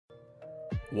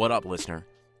What up, listener?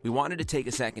 We wanted to take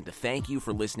a second to thank you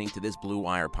for listening to this Blue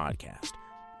Wire podcast.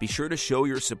 Be sure to show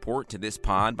your support to this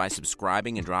pod by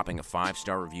subscribing and dropping a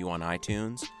 5-star review on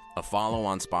iTunes, a follow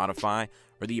on Spotify,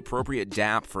 or the appropriate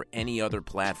DAP for any other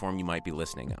platform you might be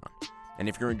listening on. And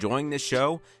if you're enjoying this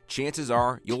show, chances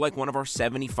are you'll like one of our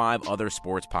 75 other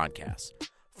sports podcasts.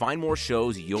 Find more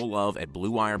shows you'll love at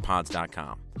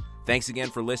BlueWirePods.com. Thanks again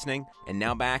for listening, and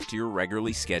now back to your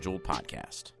regularly scheduled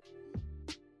podcast.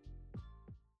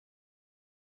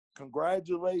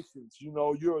 Congratulations,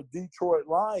 you're a Detroit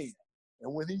Lion.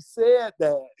 And when he said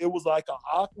that, it was like an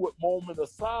awkward moment of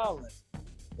silence.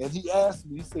 And he asked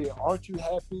me, he said, "Aren't you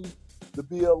happy to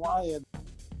be a Lion?"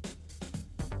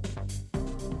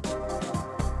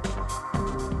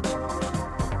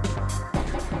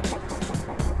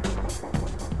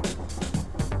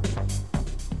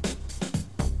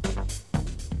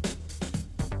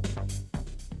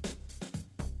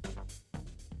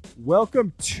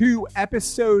 Welcome to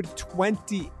episode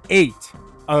 28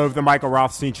 of the Michael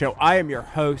Rothstein Show. I am your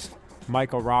host,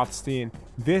 Michael Rothstein.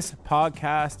 This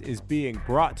podcast is being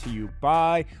brought to you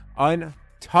by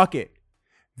Untuck It,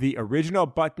 the original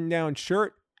button-down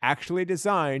shirt actually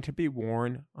designed to be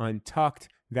worn untucked.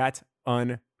 That's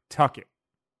Untuck It.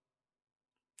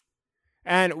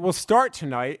 And we'll start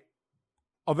tonight,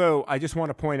 although I just want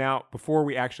to point out before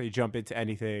we actually jump into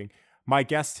anything, my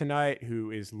guest tonight, who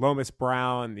is Lomas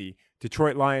Brown, the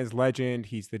Detroit Lions legend.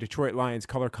 He's the Detroit Lions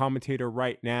color commentator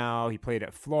right now. He played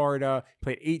at Florida,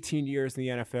 played 18 years in the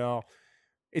NFL.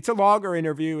 It's a longer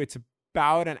interview. It's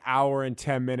about an hour and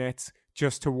 10 minutes,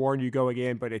 just to warn you going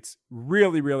in, but it's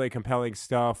really, really compelling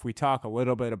stuff. We talk a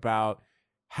little bit about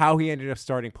how he ended up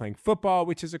starting playing football,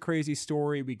 which is a crazy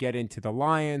story. We get into the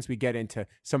Lions. We get into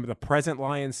some of the present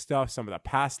Lions stuff, some of the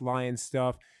past Lions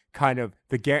stuff, kind of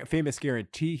the famous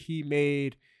guarantee he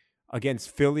made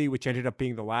against Philly, which ended up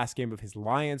being the last game of his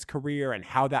Lions career, and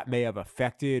how that may have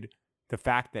affected the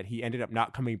fact that he ended up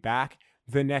not coming back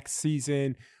the next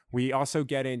season. We also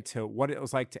get into what it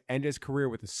was like to end his career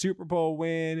with a Super Bowl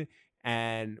win,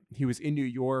 and he was in New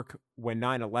York when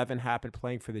 9/11 happened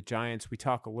playing for the Giants. We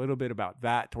talk a little bit about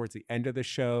that towards the end of the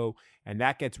show, and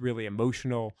that gets really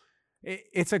emotional.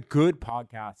 It's a good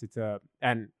podcast.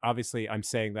 And obviously I'm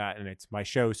saying that, and it's my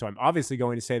show, so I'm obviously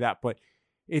going to say that, but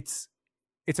it's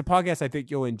a podcast I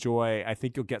think you'll enjoy. I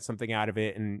think you'll get something out of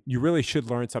it, and you really should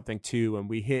learn something too. And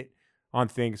we hit on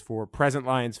things for present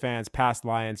Lions fans, past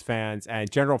Lions fans,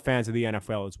 and general fans of the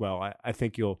NFL as well. I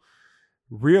think you'll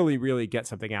really, really get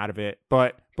something out of it.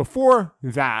 But before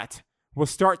that, we'll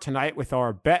start tonight with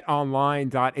our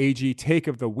betonline.ag take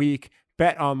of the week.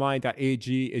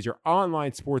 BetOnline.ag is your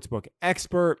online sportsbook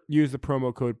expert. Use the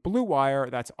promo code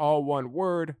BLUEWIRE, that's all one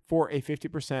word, for a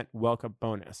 50% welcome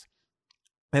bonus.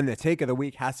 And the take of the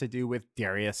week has to do with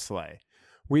Darius Slay.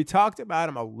 We talked about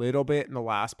him a little bit in the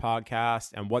last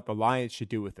podcast and what the Lions should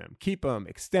do with him. Keep him,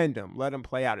 extend him, let him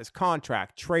play out his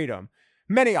contract, trade him.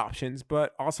 Many options,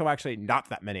 but also actually not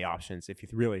that many options if you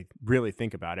really, really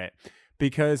think about it.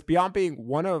 Because beyond being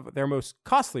one of their most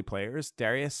costly players,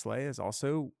 Darius Slay is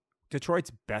also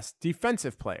Detroit's best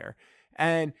defensive player.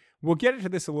 And we'll get into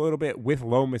this a little bit with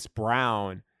Lomas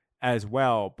Brown as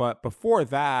well. But before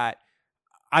that,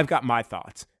 I've got my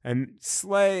thoughts. And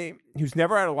Slay, who's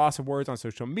never had a loss of words on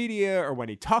social media or when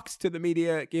he talks to the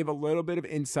media, gave a little bit of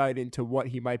insight into what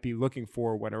he might be looking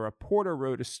for when a reporter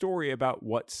wrote a story about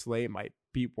what Slay might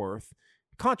be worth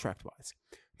contract-wise.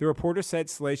 The reporter said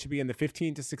Slay should be in the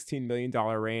 $15 to $16 million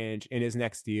range in his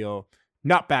next deal.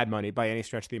 Not bad money by any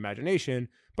stretch of the imagination,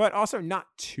 but also not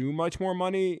too much more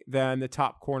money than the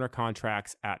top corner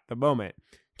contracts at the moment.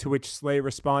 To which Slay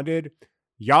responded,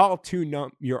 y'all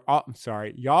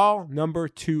number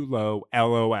too low,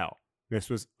 LOL. This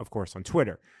was, of course, on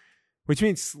Twitter, which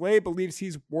means Slay believes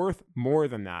he's worth more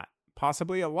than that,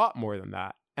 possibly a lot more than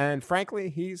that. And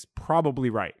frankly, he's probably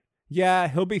right. Yeah,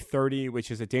 he'll be 30, which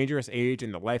is a dangerous age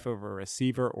in the life of a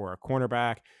receiver or a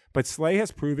cornerback, but Slay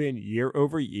has proven year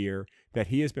over year that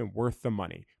he has been worth the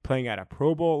money, playing at a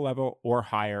Pro Bowl level or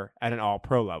higher at an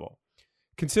All-Pro level.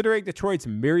 Considering Detroit's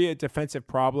myriad defensive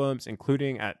problems,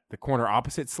 including at the corner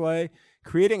opposite Slay,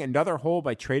 creating another hole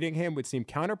by trading him would seem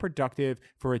counterproductive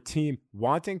for a team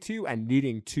wanting to and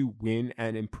needing to win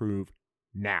and improve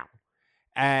now.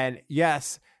 And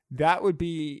yes, that would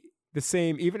be the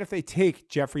same even if they take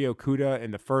Jeffrey Okudah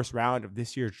in the first round of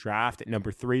this year's draft at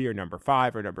number 3 or number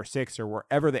 5 or number 6 or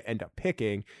wherever they end up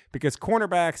picking, because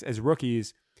cornerbacks as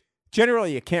rookies,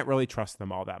 generally you can't really trust them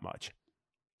all that much.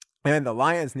 And the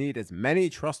Lions need as many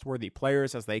trustworthy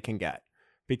players as they can get,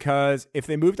 because if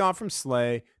they moved on from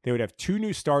Slay, they would have 2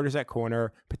 new starters at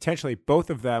corner, potentially both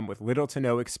of them with little to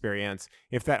no experience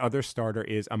if that other starter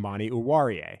is Amani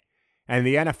Uwarie. And in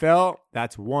the NFL,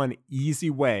 that's one easy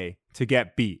way to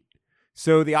get beat.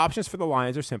 So the options for the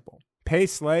Lions are simple. Pay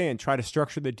Slay and try to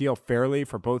structure the deal fairly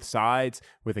for both sides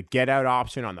with a get-out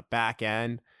option on the back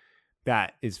end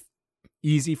that is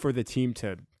easy for the team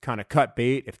to kind of cut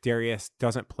bait if Darius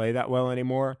doesn't play that well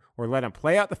anymore, or let him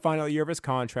play out the final year of his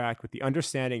contract with the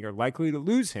understanding you're likely to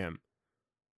lose him,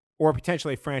 or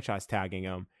potentially franchise tagging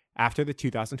him after the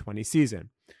 2020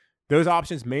 season. Those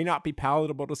options may not be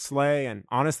palatable to Slay, and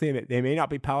honestly, they may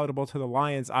not be palatable to the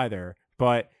Lions either,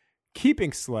 but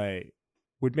keeping Slay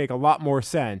would make a lot more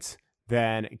sense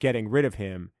than getting rid of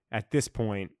him at this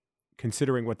point,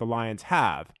 considering what the Lions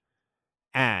have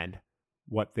and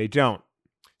what they don't.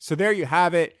 So there you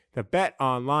have it, the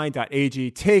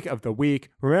betonline.ag take of the week.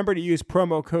 Remember to use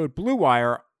promo code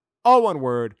BlueWire, all one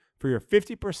word, for your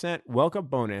 50% welcome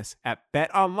bonus at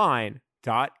betonline.ag.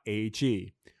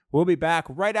 We'll be back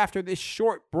right after this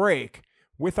short break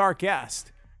with our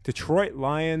guest, Detroit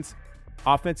Lions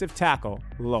offensive tackle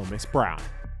Lomas Brown.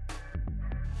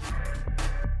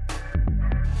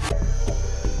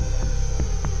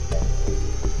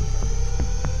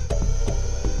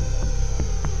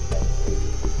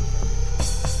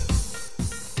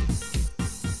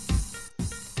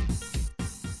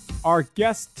 Our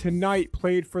guest tonight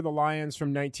played for the Lions from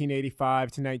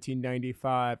 1985 to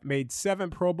 1995, made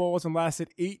 7 Pro Bowls and lasted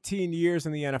 18 years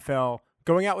in the NFL,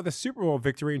 going out with a Super Bowl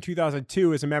victory in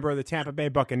 2002 as a member of the Tampa Bay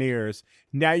Buccaneers.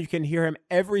 Now you can hear him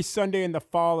every Sunday in the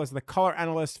fall as the color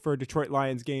analyst for Detroit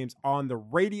Lions games on the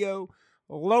radio.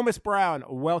 Lomas Brown,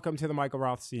 welcome to the Michael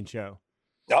Rothstein Show.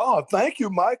 Oh, thank you,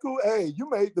 Michael. Hey, you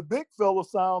made the big fella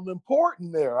sound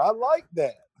important there. I like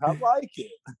that. I like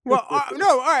it. Well,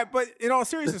 no, all right, but in all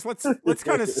seriousness, let's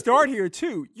kind of start here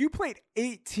too. You played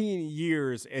 18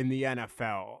 years in the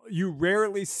NFL. You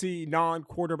rarely see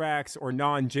non-quarterbacks or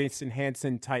non-Jason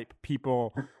Hansen type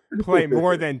people play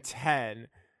more than 10.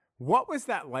 What was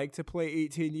that like to play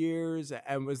 18 years?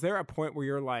 And was there a point where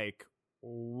you're like,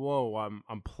 "Whoa,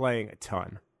 I'm playing a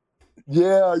ton"?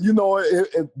 Yeah, I'm going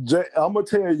to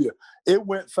tell you, it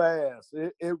went fast.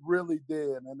 It really did.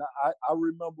 And I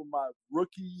remember my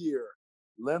rookie year,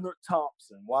 Leonard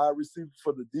Thompson, wide receiver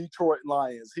for the Detroit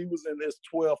Lions. He was in his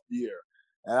 12th year.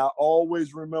 And I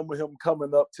always remember him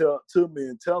coming up to me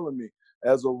and telling me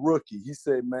as a rookie, he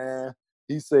said,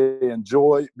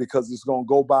 enjoy it because it's going to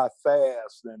go by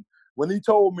fast. And when he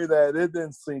told me that, it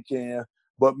didn't sink in.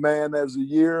 But, man, as the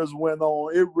years went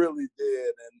on, it really did.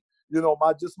 And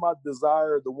my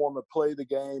desire to want to play the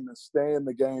game and stay in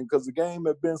the game because the game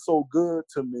had been so good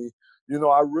to me.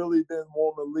 I really didn't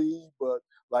want to leave, but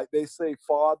like they say,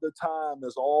 Father Time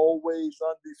is always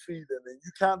undefeated. And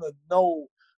you kind of know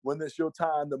when it's your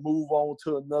time to move on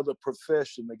to another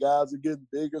profession. The guys are getting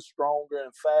bigger, stronger,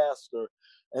 and faster.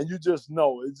 And you just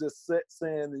know. It just sets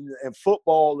in. And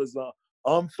football is an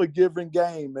unforgiving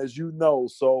game, as you know.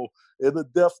 So it'll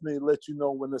definitely let you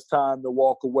know when it's time to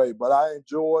walk away. But I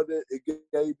enjoyed it. It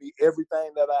gave me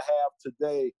everything that I have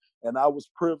today. And I was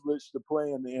privileged to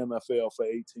play in the NFL for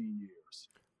 18 years.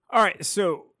 All right.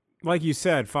 So like you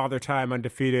said, Father Time,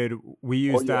 undefeated. We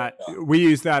use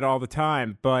that all the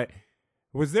time. But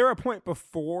was there a point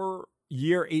before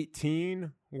year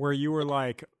 18 where you were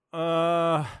like,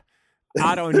 I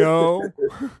don't know?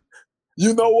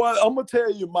 You know what? I'm going to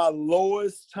tell you my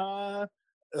lowest time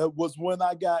was when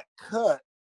I got cut.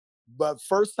 But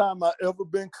first time I ever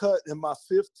been cut in my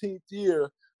 15th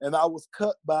year, and I was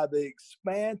cut by the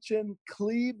expansion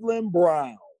Cleveland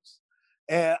Browns.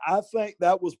 And I think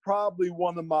that was probably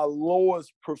one of my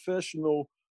lowest professional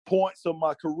points of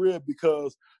my career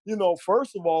because,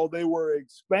 first of all, they were an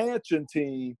expansion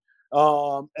team.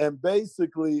 And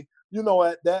basically,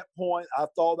 at that point, I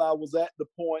thought I was at the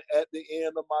point at the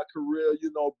end of my career,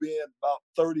 being about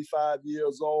 35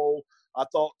 years old. I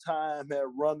thought time had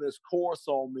run its course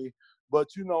on me. But,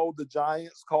 the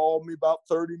Giants called me about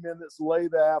 30 minutes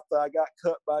later after I got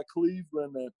cut by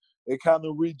Cleveland, and it kind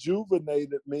of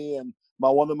rejuvenated me. And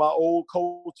one of my old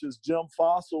coaches, Jim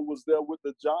Fossil, was there with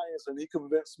the Giants, and he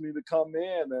convinced me to come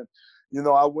in. And,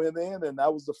 I went in, and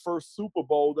that was the first Super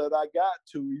Bowl that I got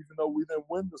to. Even though we didn't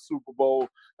win the Super Bowl,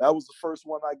 that was the first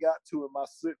one I got to in my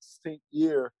 16th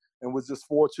year, and was just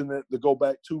fortunate to go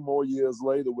back 2 more years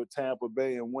later with Tampa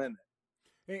Bay and win it.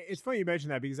 It's funny you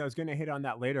mentioned that because I was going to hit on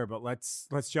that later, but let's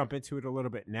jump into it a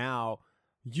little bit now.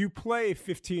 You play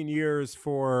 15 years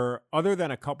for, other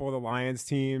than a couple of the Lions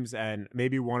teams and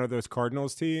maybe one of those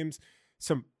Cardinals teams,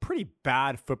 some pretty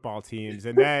bad football teams,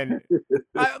 and then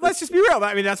let's just be real.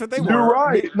 I mean, that's what they were. You're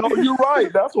right. No, you're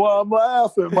right. That's why I'm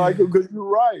laughing, Michael, because you're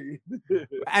right.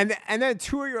 and then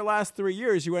 2 of your last 3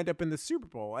 years, you end up in the Super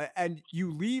Bowl, and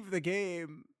you leave the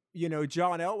game,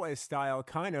 John Elway style,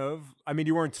 kind of. I mean,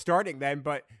 you weren't starting then,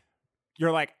 but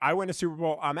you're like, I win a Super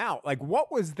Bowl, I'm out. Like,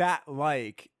 what was that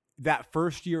like that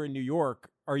first year in New York?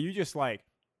 Are you just like,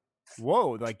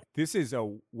 whoa, like this is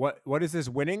what is this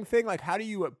winning thing? Like, how do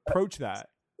you approach that?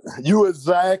 You're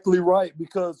exactly right,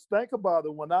 because think about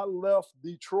it. When I left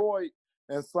Detroit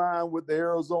and signed with the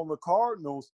Arizona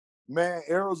Cardinals, man,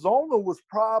 Arizona was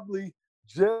probably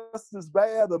just as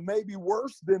bad or maybe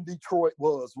worse than Detroit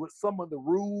was with some of the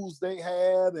rules they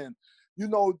had. And,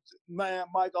 man,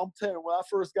 Mike, I'm telling you, when I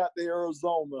first got to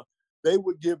Arizona, they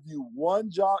would give you one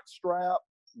jock strap,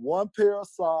 one pair of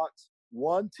socks,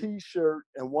 one T-shirt,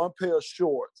 and one pair of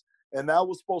shorts. And that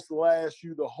was supposed to last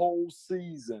you the whole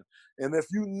season. And if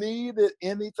you needed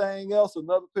anything else,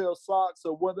 another pair of socks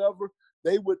or whatever,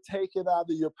 they would take it out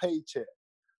of your paycheck.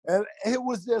 And it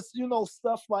was just,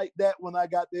 stuff like that when I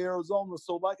got to Arizona.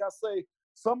 So like I say,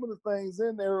 some of the things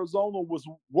in Arizona was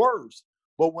worse.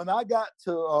 But when I got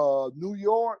to New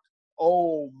York,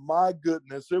 oh my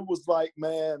goodness, it was like,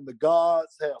 man, the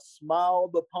gods have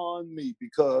smiled upon me,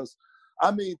 because,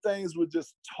 I mean, things were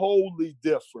just totally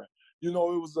different. It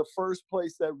was the first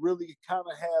place that really kind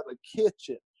of had a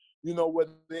kitchen, where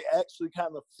they actually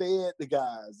kind of fed the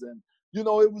guys. And,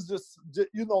 it was just,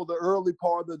 the early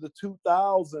part of the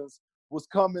 2000s was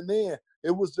coming in.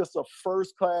 It was just a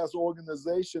first-class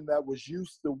organization that was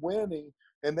used to winning,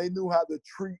 and they knew how to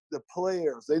treat the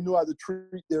players. They knew how to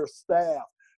treat their staff.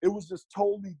 It was just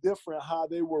totally different how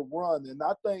they were run. And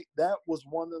I think that was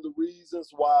one of the reasons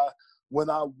why when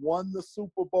I won the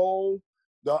Super Bowl,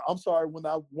 when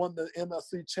I won the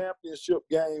NFC Championship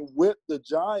game with the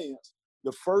Giants,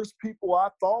 the first people I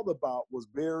thought about was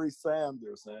Barry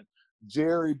Sanders and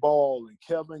Jerry Ball and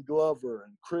Kevin Glover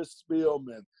and Chris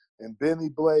Spielman and Benny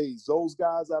Blaze. Those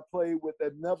guys I played with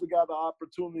that never got the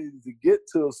opportunity to get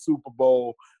to a Super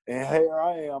Bowl. And here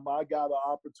I am. I got an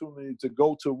opportunity to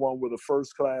go to one with a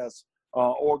first-class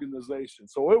organization.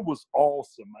 So it was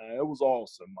awesome, man. It was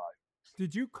awesome, Mike.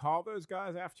 Did you call those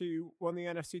guys after you won the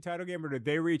NFC title game, or did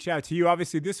they reach out to you?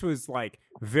 Obviously, this was like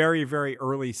very, very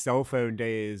early cell phone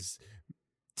days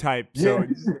type. So,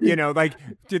 like,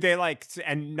 did they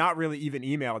and not really even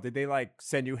email, did they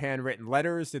send you handwritten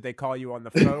letters? Did they call you on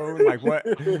the phone? Like what?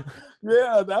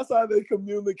 Yeah, that's how they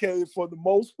communicated. For the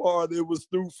most part, it was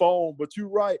through phone. But you're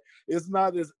right. It's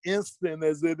not as instant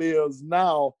as it is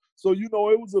now. So, it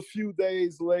was a few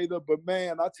days later. But,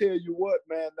 man, I tell you what,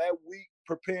 man, that week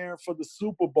preparing for the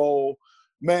Super Bowl,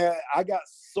 man, I got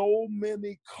so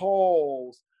many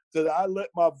calls that I let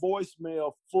my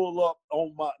voicemail full up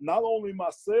on not only my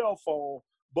cell phone,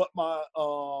 but my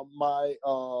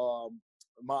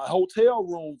hotel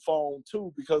room phone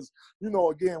too, because,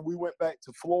 again, we went back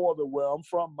to Florida, where I'm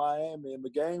from, Miami, and the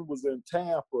game was in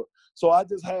Tampa. So I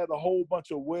just had a whole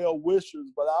bunch of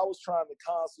well-wishers, but I was trying to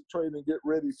concentrate and get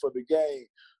ready for the game.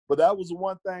 But that was the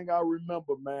one thing I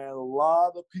remember, man. A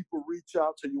lot of people reach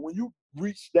out to you. When you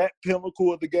reach that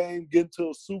pinnacle of the game, get into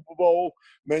a Super Bowl,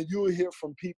 man, you'll hear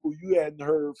from people you hadn't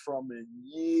heard from in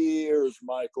years,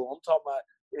 Michael. I'm talking about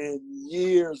in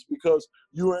years, because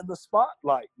you're in the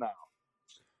spotlight now.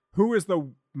 Who is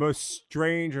the most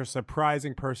strange or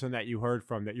surprising person that you heard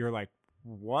from that you're like,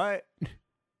 what?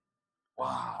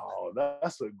 Wow,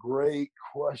 that's a great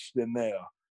question there.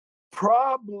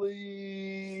 Probably,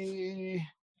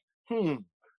 you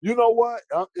know what?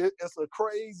 It's a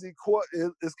crazy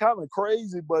it's kind of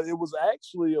crazy, but it was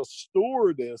actually a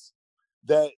stewardess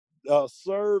that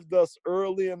served us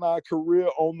early in our career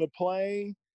on the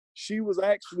plane. She was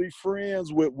actually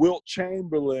friends with Wilt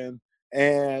Chamberlain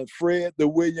and Fred the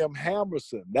William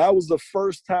Hammerson. That was the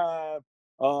first time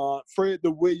Fred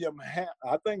the William,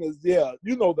 I think it's, the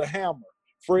Hammer,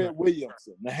 Fred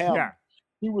Williamson, the Hammer. Yeah.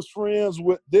 He was friends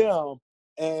with them.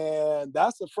 And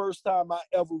that's the first time I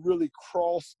ever really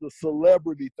crossed the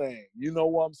celebrity thing. You know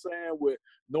what I'm saying? With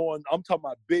knowing, I'm talking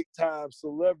about big time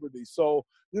celebrity. So,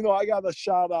 I got a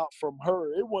shout out from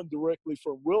her. It wasn't directly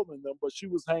from Will and them, but she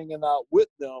was hanging out with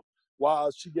them while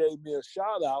she gave me a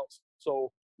shout out.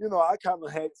 So, I kind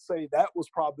of had to say that was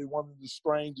probably one of the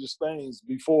strangest things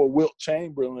before Wilt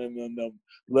Chamberlain and them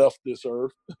left this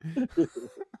earth.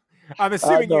 I'm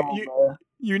assuming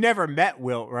you never met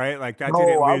Wilt, right? Like that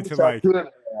didn't lead to like.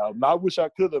 I wish I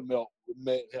could have met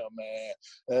him, man.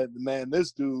 And man,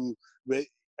 this dude,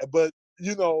 but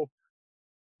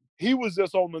he was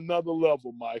just on another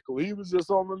level, Michael. He was just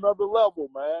on another level,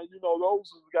 man.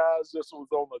 Those guys just was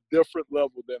on a different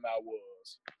level than I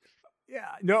was.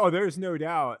 Yeah, no, there's no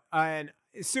doubt. And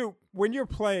so when you're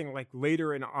playing like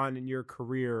later on in your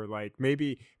career, like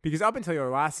maybe because up until your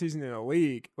last season in the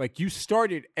league, like you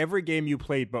started every game you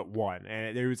played but one.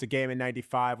 And there was a game in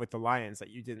 95 with the Lions that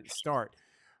you didn't start.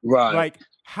 Right. Like,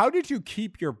 how did you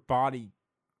keep your body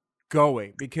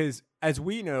going? Because as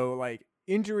we know, like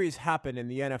injuries happen in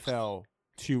the NFL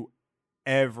to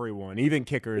everyone, even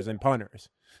kickers and punters.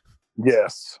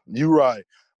 Yes, you're right.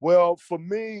 Well, for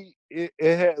me, it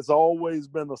has always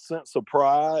been a sense of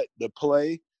pride to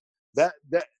play. That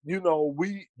you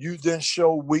didn't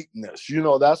show weakness.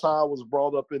 That's how I was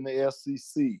brought up in the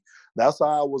SEC. That's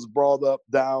how I was brought up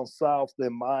down south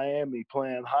in Miami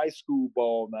playing high school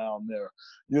ball down there.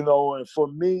 And for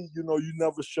me, you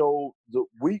never show the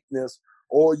weakness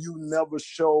or you never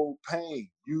show pain.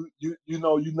 You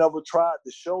never tried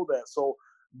to show that. So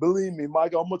believe me,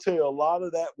 Mike, I'm gonna tell you a lot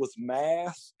of that was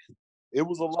masked. A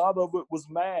lot of it was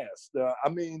masked. I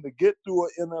mean, to get through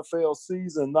an NFL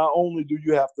season, not only do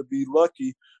you have to be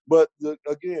lucky, but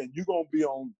again, you're gonna be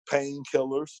on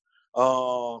painkillers.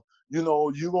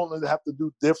 You're gonna have to do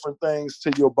different things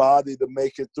to your body to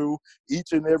make it through.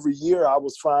 Each and every year, I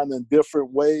was finding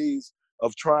different ways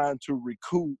of trying to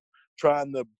recoup,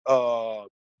 trying to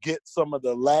get some of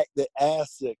the lactic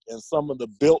acid and some of the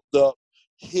built up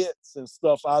hits and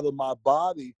stuff out of my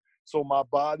body so my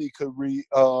body could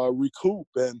recoup.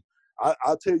 And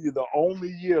I'll tell you, the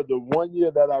one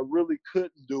year that I really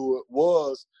couldn't do it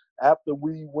was after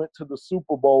we went to the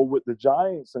Super Bowl with the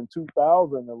Giants in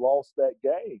 2000 and lost that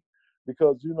game.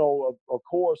 Because, of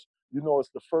course, it's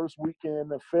the first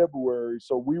weekend in February,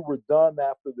 so we were done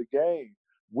after the game.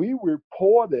 We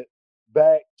reported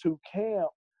back to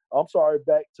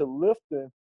back to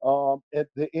Lifton at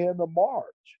the end of March.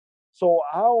 So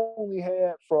I only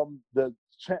had from the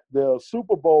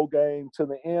Super Bowl game to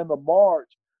the end of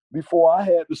March before I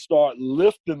had to start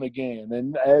lifting again.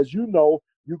 And as you know,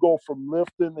 you go from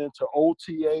lifting into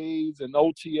OTAs and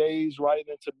OTAs right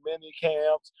into mini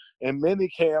camps, and mini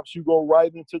camps you go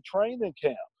right into training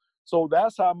camp. So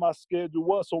that's how my schedule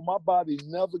was. So my body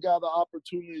never got an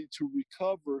opportunity to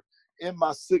recover in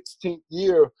my 16th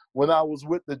year when I was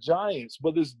with the Giants.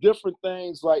 But it's different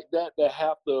things like that that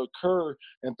have to occur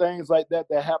and things like that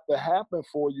that have to happen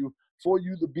for you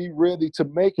to be ready to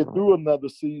make it through another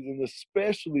season,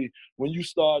 especially when you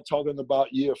start talking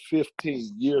about year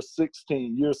 15, year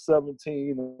 16, year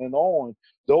 17 and on.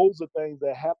 Those are things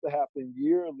that have to happen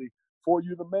yearly for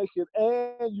you to make it.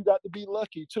 And you got to be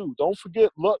lucky too. Don't forget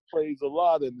luck plays a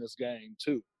lot in this game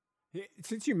too.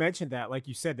 Since you mentioned that, like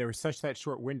you said, there was such that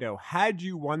short window. Had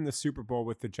you won the Super Bowl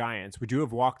with the Giants, would you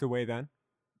have walked away then?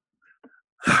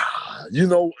 That's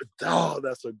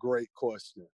a great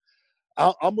question.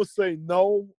 I'm going to say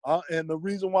no. And the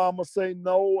reason why I'm going to say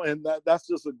no, and that's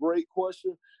just a great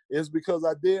question, is because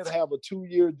I did have a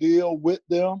 2-year deal with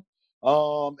them.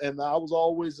 And I was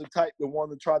always the type that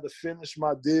wanted to try to finish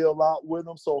my deal out with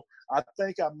them. So I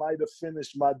think I might have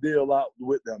finished my deal out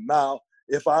with them. Now,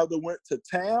 if I would have went to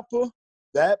Tampa,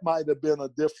 that might have been a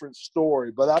different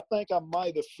story. But I think I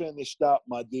might have finished out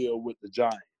my deal with the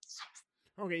Giants.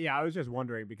 Okay, yeah, I was just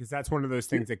wondering because that's one of those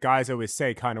things that guys always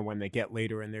say kind of when they get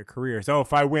later in their careers. Oh,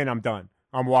 if I win, I'm done.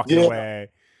 I'm walking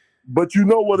away. But you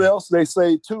know what else they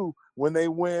say too when they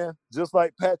win? Just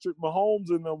like Patrick Mahomes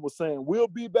and them was saying, we'll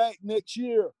be back next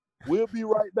year. We'll be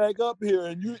right back up here.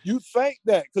 And you think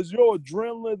that because your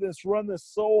adrenaline is running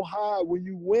so high when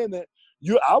you win it.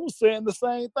 I was saying the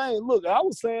same thing. Look, I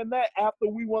was saying that after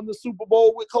we won the Super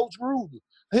Bowl with Coach Gruden.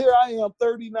 Here I am,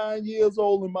 39 years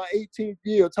old in my 18th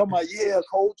year, talking about, yeah,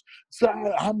 Coach, so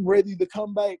I'm ready to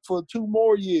come back for 2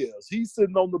 more years. He's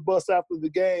sitting on the bus after the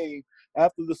game,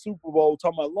 after the Super Bowl,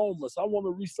 talking about, Lomas, I want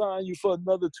to re-sign you for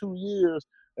another 2 years.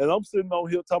 And I'm sitting on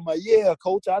here talking about, yeah,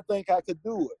 Coach, I think I could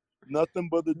do it. Nothing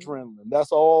but adrenaline.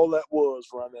 That's all that was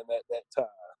running at that time.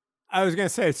 I was going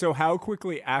to say, so how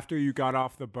quickly after you got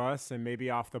off the bus and maybe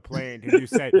off the plane did you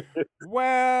say,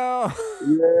 well?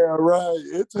 Yeah, right.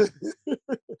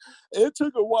 It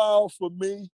took a while for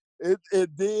me.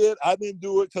 It did. I didn't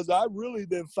do it because I really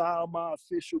didn't file my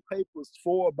official papers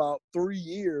for about 3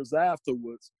 years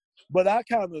afterwards. But I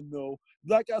kind of know.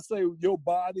 Like I say, your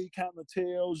body kind of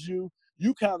tells you.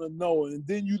 You kind of know, and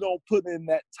then you don't put in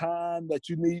that time that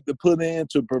you need to put in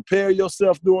to prepare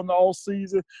yourself during the off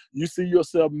season. You see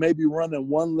yourself maybe running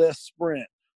one less sprint,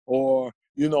 or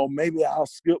maybe I'll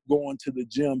skip going to the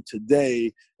gym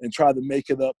today and try to make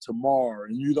it up tomorrow,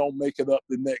 and you don't make it up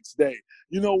the next day.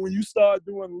 When you start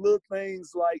doing little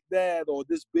things like that, or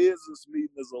this business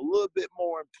meeting is a little bit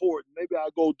more important, maybe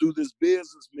I'll go do this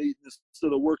business meeting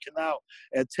instead of working out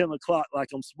at 10 o'clock like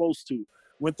I'm supposed to.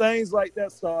 when things like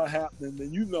that start happening,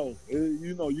 then you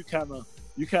kind of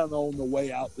on the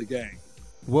way out the game.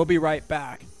 We'll be right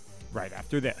back right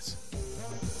after this.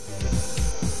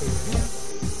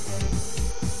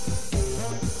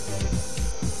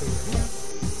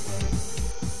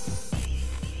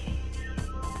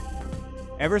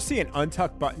 Ever see an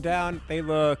untucked button down? They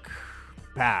look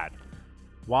bad.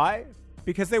 Why?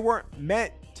 Because they weren't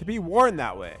meant to be worn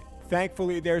that way.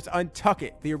 Thankfully, there's Untuck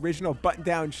It, the original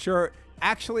button-down shirt,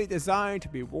 actually designed to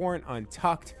be worn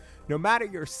untucked. No matter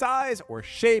your size or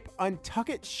shape, Untuck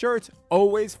It shirts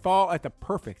always fall at the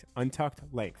perfect untucked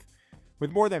length.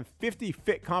 With more than 50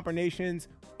 fit combinations,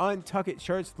 Untuck It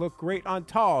shirts look great on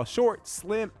tall, short,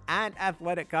 slim, and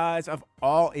athletic guys of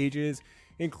all ages,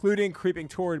 including creeping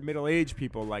toward middle-aged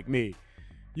people like me.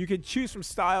 You can choose from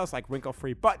styles like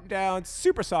wrinkle-free button-downs,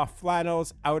 super soft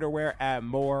flannels, outerwear, and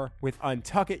more. With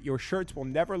Untuck It, your shirts will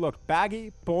never look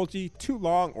baggy, bulgy, too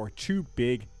long, or too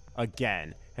big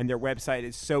again. And their website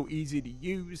is so easy to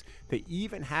use, they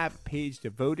even have a page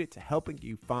devoted to helping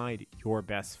you find your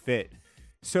best fit.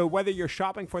 So whether you're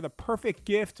shopping for the perfect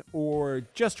gift or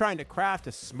just trying to craft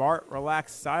a smart,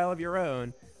 relaxed style of your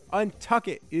own, Untuck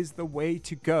It is the way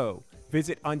to go.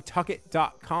 Visit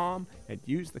untuckit.com and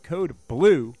use the code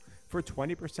BLUE for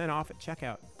 20% off at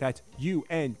checkout. That's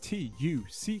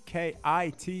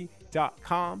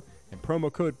UNTUCKIT.com and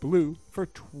promo code BLUE for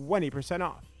 20%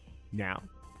 off. Now,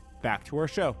 back to our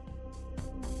show.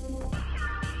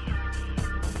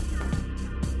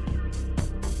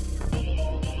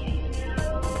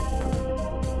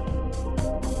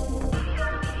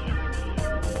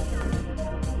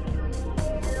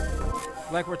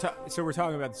 Like we're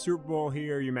talking about the Super Bowl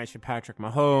here. You mentioned Patrick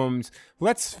Mahomes.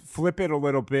 Let's flip it a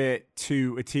little bit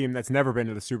to a team that's never been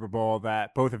to the Super Bowl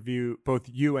that both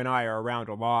you and I are around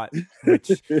a lot,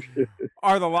 which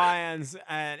are the Lions.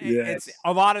 And it's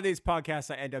a lot of these podcasts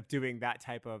I end up doing that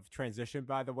type of transition,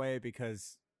 by the way,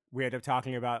 because we end up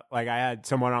talking about, like, I had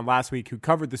someone on last week who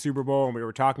covered the Super Bowl and we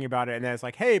were talking about it, and then it's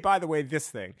like, hey, by the way, this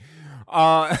thing.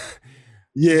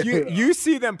 You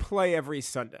see them play every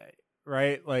Sunday.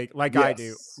 Right? Like yes. I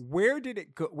do. Where did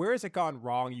it go? Where has it gone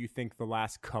wrong, you think, the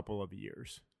last couple of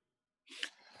years?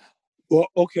 Well,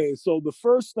 okay. So the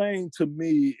first thing to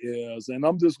me is, and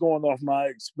I'm just going off my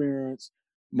experience,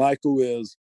 Michael,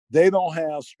 is they don't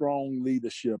have strong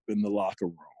leadership in the locker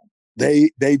room. They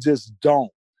just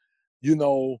don't. You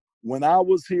know, when I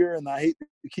was here, and I hate to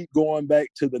keep going back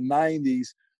to the 90s,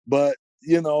 but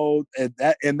you know,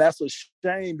 and that's a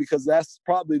shame because that's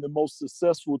probably the most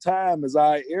successful time as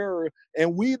our era,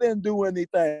 and we didn't do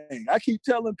anything. I keep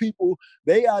telling people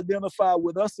they identify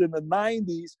with us in the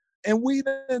 90s, and we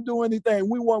didn't do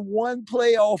anything. We won one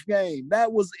playoff game.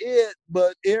 That was it.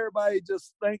 But everybody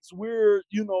just thinks we're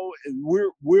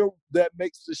that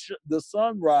makes the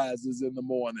sun rises in the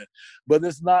morning. But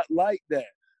it's not like that.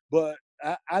 But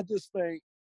I just think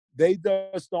they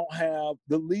just don't have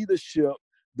the leadership,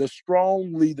 the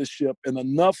strong leadership, and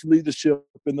enough leadership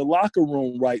in the locker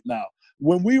room right now.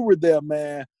 When we were there,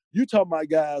 man, you talking about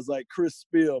guys like Chris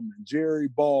Spielman, Jerry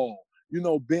Ball,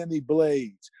 Benny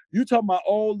Blades. You talking about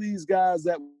all these guys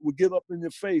that would get up in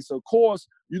your face. Of course,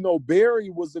 Barry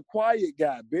was the quiet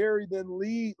guy. Barry didn't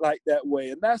lead like that way,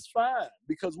 and that's fine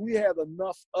because we had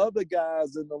enough other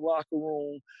guys in the locker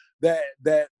room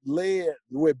that led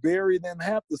where Barry didn't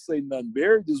have to say nothing.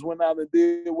 Barry just went out and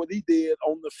did what he did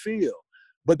on the field.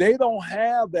 But they don't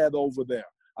have that over there.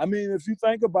 I mean, if you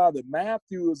think about it,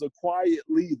 Matthew is a quiet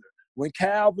leader. When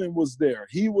Calvin was there,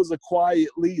 he was a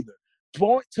quiet leader.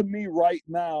 Point to me right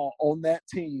now on that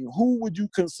team. Who would you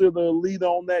consider a leader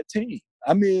on that team?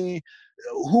 I mean,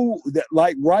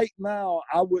 right now,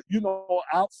 I would,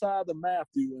 outside of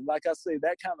Matthew, and like I say,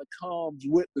 that kind of comes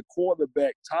with the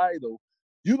quarterback title.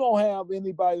 You don't have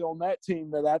anybody on that team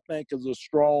that I think is a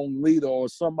strong leader or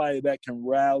somebody that can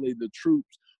rally the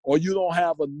troops. Or you don't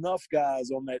have enough guys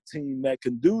on that team that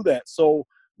can do that. So,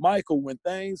 Michael, when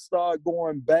things start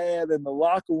going bad in the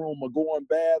locker room or going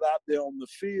bad out there on the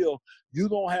field, you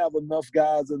don't have enough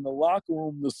guys in the locker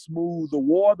room to smooth the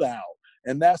water out.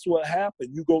 And that's what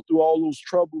happened. You go through all those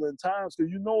troubling times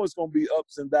because it's going to be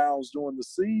ups and downs during the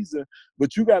season,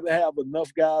 but you got to have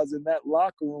enough guys in that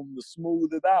locker room to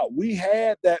smooth it out. We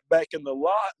had that back in the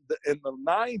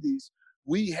 90s.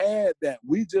 We had that.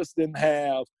 We just didn't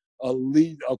have a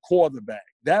quarterback.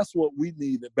 That's what we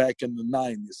needed back in the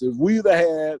 90s. If we'd have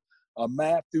had a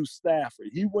Matthew Stafford,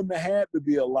 he wouldn't have had to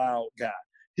be a loud guy.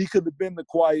 He could have been the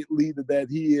quiet leader that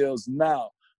he is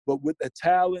now. But with the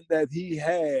talent that he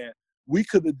had, we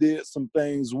could have did some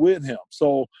things with him.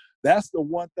 So that's the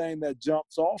one thing that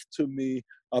jumps off to me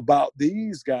about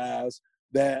these guys.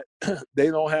 that they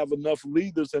don't have enough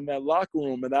leaders in that locker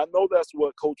room. And I know that's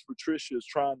what Coach Patricia is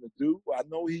trying to do. I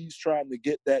know he's trying to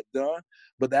get that done,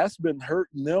 but that's been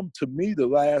hurting them to me the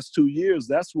last 2 years.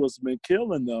 That's what's been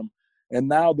killing them. And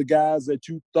now the guys that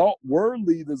you thought were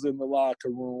leaders in the locker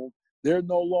room, they're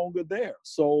no longer there.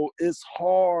 So it's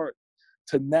hard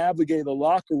to navigate a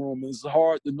locker room. It's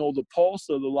hard to know the pulse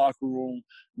of the locker room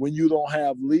when you don't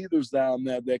have leaders down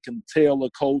there that can tell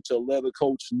a coach or let a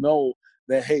coach know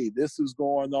that, hey, this is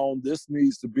going on, this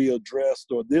needs to be addressed,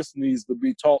 or this needs to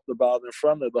be talked about in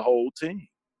front of the whole team.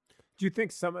 Do you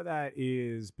think some of that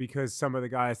is because some of the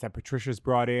guys that Patricia's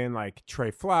brought in, like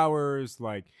Trey Flowers,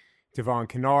 like Devon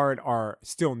Kennard, are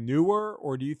still newer,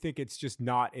 or do you think it's just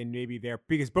not in maybe there?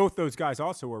 Because both those guys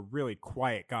also are really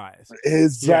quiet guys.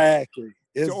 Exactly.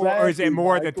 Yeah. Exactly. So, or is it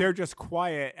more that they're just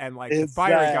quiet and like the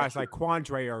fiery guys like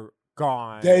Quandre are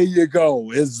gone? There you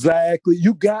go. Exactly.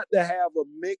 You got to have a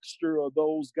mixture of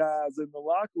those guys in the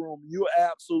locker room. You're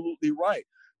absolutely right.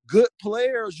 Good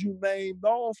players you named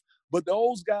off, but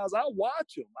those guys, I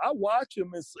watch them. I watch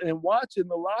them and watch in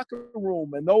the locker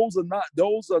room, and those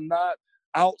are not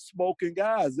outspoken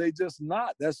guys. They just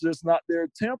not. That's just not their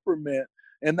temperament.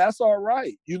 And that's all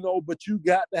right, but you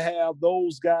got to have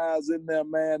those guys in there,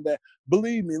 man, that,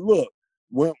 believe me, look,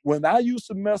 when I used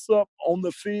to mess up on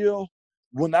the field,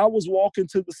 when I was walking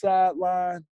to the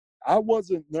sideline, I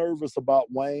wasn't nervous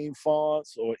about Wayne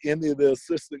Fonts or any of the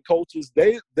assistant coaches.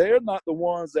 They're not the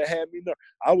ones that had me nervous.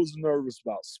 I was nervous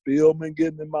about Spielman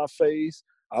getting in my face.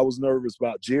 I was nervous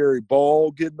about Jerry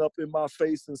Ball getting up in my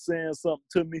face and saying something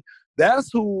to me. That's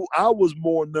who I was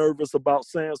more nervous about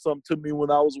saying something to me when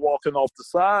I was walking off the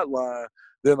sideline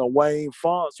than a Wayne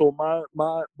Fonts or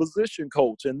my position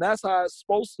coach. And that's how it's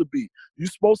supposed to be. You're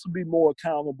supposed to be more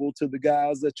accountable to the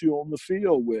guys that you're on the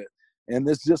field with. And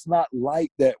it's just not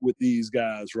like that with these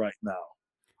guys right now.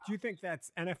 Do you think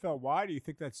that's NFL-wide, or do you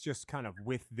think that's just kind of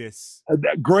with this?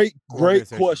 Great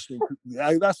question.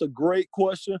 That's a great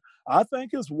question. I think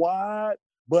it's wide,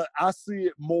 but I see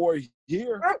it more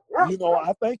here.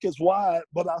 I think it's wide,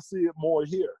 but I see it more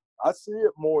here.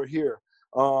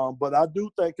 But I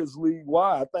do think it's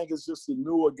league-wide. I think it's just the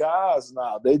newer guys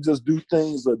now. They just do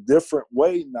things a different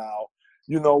way now,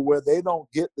 where they don't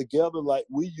get together like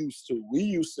we used to. We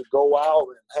used to go out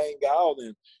and hang out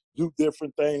and do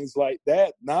different things like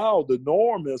that. Now the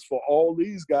norm is for all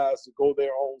these guys to go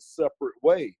their own separate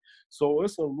way. So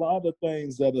it's a lot of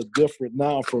things that are different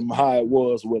now from how it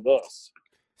was with us.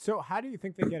 So how do you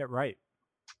think they get it right?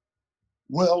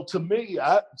 Well, to me,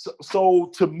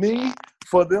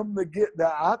 for them to get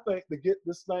that, I think to get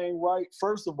this thing right,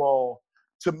 first of all,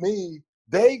 to me,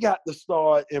 they got to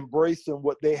start embracing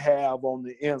what they have on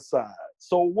the inside.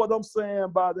 So what I'm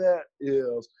saying by that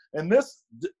is, and this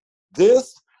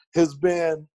has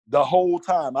been the whole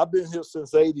time. I've been here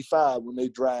since '85 when they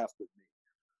drafted me.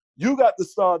 You got to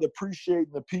start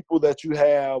appreciating the people that you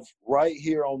have right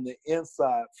here on the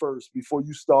inside first before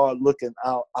you start looking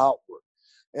outward.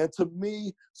 And to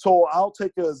me, so I'll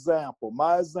take an example.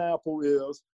 My example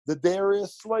is the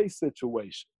Darius Slay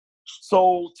situation.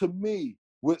 So to me,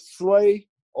 with Slay,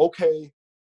 okay,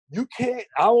 I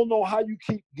don't know how you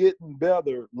keep getting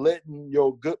better letting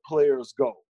your good players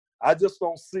go. I just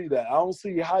don't see that. I don't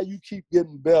see how you keep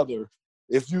getting better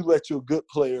if you let your good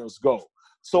players go.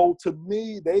 So to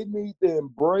me, they need to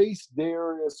embrace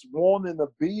Darius wanting to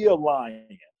be a Lion.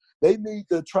 They need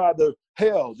to try to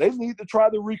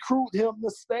recruit him to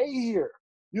stay here.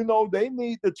 They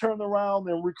need to turn around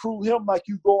and recruit him like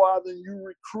you go out and you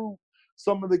recruit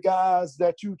some of the guys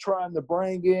that you're trying to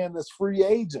bring in as free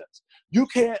agents.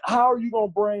 How are you going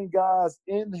to bring guys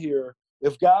in here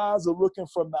if guys are looking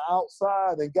from the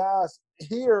outside and guys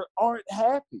here aren't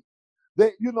happy?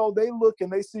 They look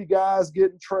and they see guys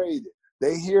getting traded.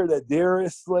 They hear that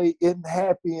Darius Slay isn't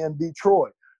happy in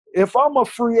Detroit. If I'm a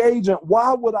free agent,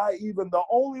 why would the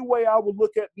only way I would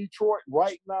look at Detroit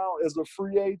right now as a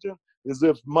free agent is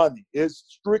if money. It's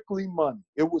strictly money.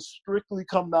 It would strictly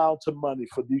come down to money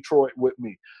for Detroit with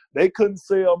me. They couldn't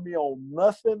sell me on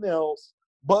nothing else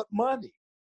but money,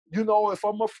 if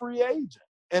I'm a free agent.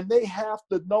 And they have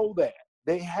to know that.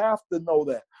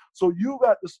 So you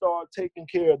got to start taking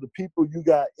care of the people you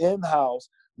got in-house,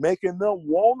 making them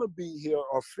want to be here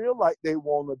or feel like they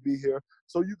want to be here,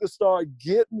 so you can start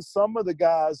getting some of the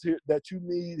guys here that you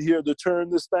need here to turn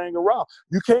this thing around.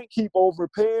 You can't keep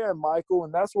overpaying, Michael,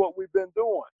 and that's what we've been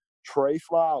doing. Trey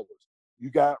Flowers. You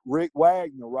got Rick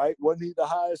Wagner, right? Wasn't he the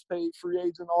highest paid free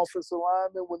agent offensive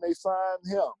lineman when they signed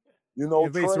him?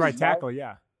 At least right tackle,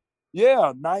 yeah.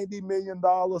 Yeah, $90 million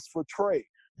for Trey.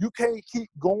 You can't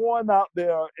keep going out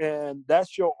there and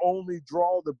that's your only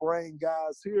draw to bring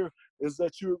guys here is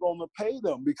that you're going to pay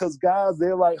them because guys,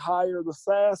 they're like hired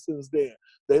assassins there.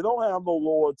 They don't have no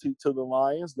loyalty to the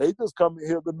Lions. They just come in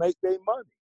here to make their money.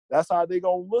 That's how they're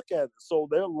going to look at it. So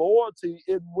their loyalty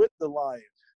isn't with the Lions.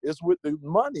 It's with the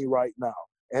money right now.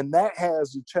 And that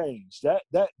has to change. That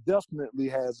definitely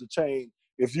has to change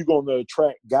if you're going to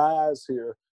attract guys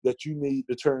here that you need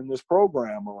to turn this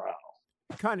program around.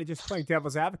 Kind of just playing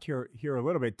devil's advocate here a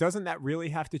little bit. Doesn't that really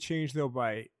have to change, though,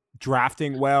 by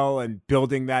drafting well and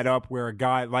building that up where a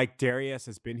guy like Darius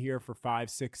has been here for 5,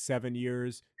 6, 7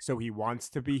 years, so he wants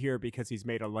to be here because he's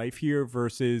made a life here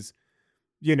versus,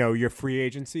 your free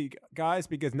agency guys?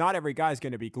 Because not every guy's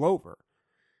going to be Glover.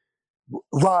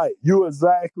 Right. You're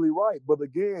exactly right. But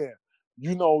again,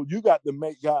 you got to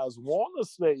make guys want to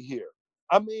stay here.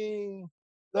 I mean,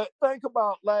 think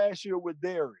about last year with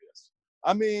Darius.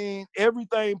 I mean,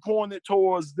 everything pointed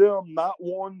towards them not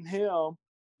wanting him.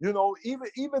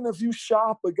 Even if you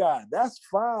shop a guy, that's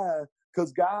fine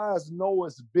because guys know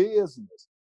it's business.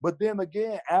 But then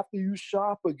again, after you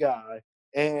shop a guy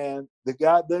and the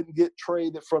guy doesn't get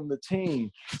traded from the team,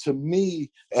 to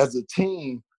me as a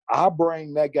team, I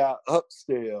bring that guy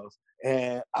upstairs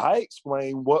and I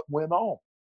explain what went on.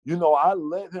 I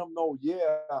let him know,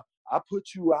 I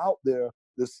put you out there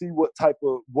to see what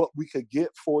we could get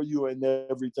for you and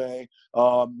everything.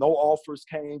 No offers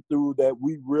came through that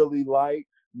we really like.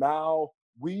 Now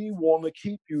we want to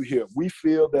keep you here. We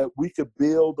feel that we could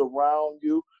build around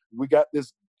you. We got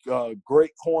this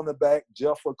great cornerback,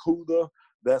 Jeff Okudah,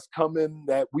 that's coming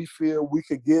that we feel we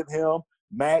could get him,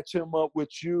 match him up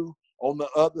with you on the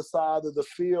other side of the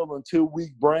field until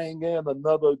we bring in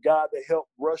another guy to help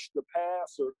rush the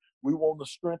passer. We want to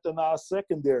strengthen our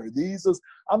secondary.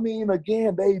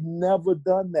 Again, they've never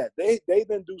done that. They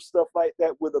didn't do stuff like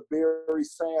that with a Barry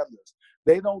Sanders.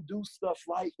 They don't do stuff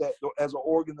like that as an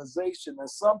organization. And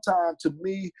sometimes, to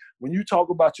me, when you talk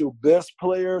about your best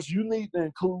players, you need to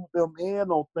include them in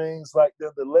on things like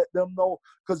that to let them know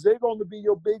because they're going to be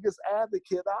your biggest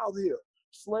advocate out here.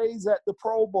 Slay's at the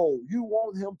Pro Bowl. You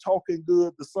want him talking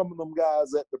good to some of them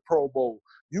guys at the Pro Bowl.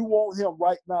 You want him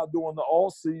right now during the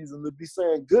off season to be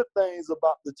saying good things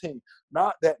about the team.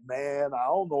 Not that, man, I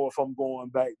don't know if I'm going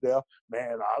back there.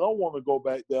 Man, I don't want to go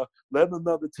back there. Let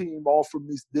another team offer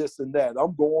me this and that.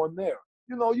 I'm going there.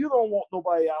 You don't want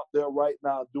nobody out there right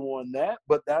now doing that,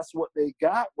 but that's what they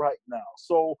got right now.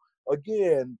 So,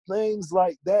 again, things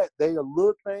like that, they are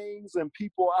little things in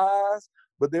people's eyes,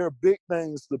 but they're big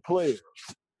things to players.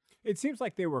 It seems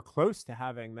like they were close to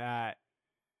having that,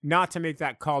 not to make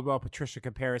that Caldwell-Patricia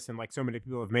comparison like so many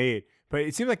people have made, but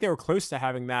it seems like they were close to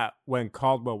having that when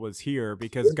Caldwell was here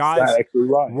because guys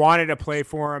wanted to play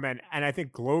for him. And I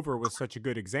think Glover was such a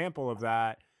good example of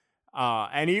that.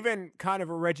 And even kind of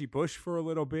a Reggie Bush for a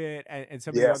little bit and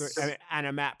some of the other, and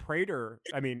a Matt Prater.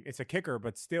 I mean, it's a kicker,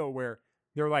 but still where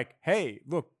they're like, hey,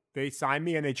 look, they signed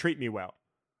me and they treat me well.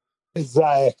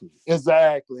 Exactly.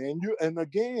 And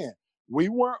again, we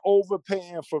weren't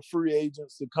overpaying for free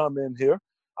agents to come in here.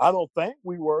 I don't think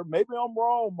we were. Maybe I'm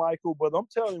wrong, Michael, but I'm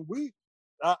telling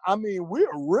you, we're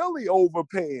really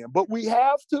overpaying, but we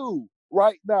have to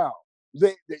right now.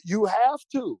 You have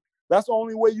to. That's the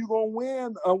only way you're going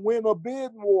to win a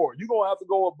bidding war. You're going to have to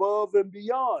go above and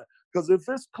beyond. Because if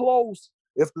it's close,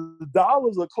 if the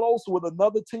dollars are close with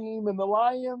another team in the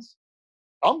Lions,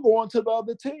 I'm going to the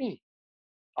other team.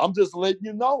 I'm just letting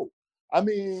you know.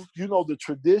 The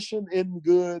tradition isn't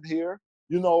good here,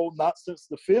 not since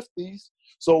the 50s.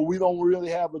 So we don't really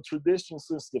have a tradition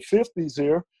since the 50s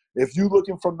here. If you're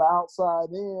looking from the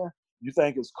outside in, you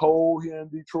think it's cold here in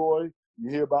Detroit.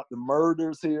 You hear about the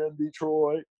murders here in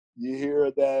Detroit. You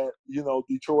hear that,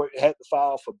 Detroit had to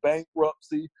file for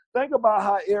bankruptcy. Think about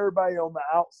how everybody on the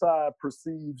outside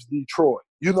perceives Detroit.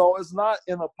 It's not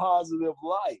in a positive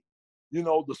light.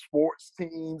 The sports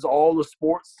teams, all the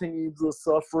sports teams are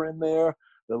suffering there.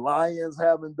 The Lions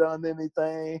haven't done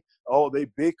anything. Oh, they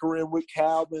bickering with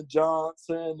Calvin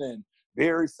Johnson and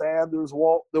Barry Sanders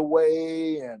walked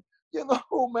away. And,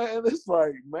 man, it's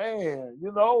like, man,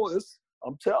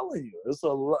 I'm telling you, it's a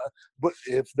lot. But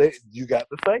you got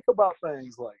to think about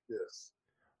things like this.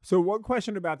 So one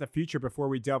question about the future before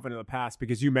we delve into the past,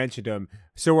 because you mentioned them.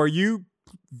 So are you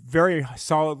very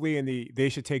solidly in they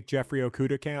should take Jeffrey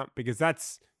Okudah camp? Because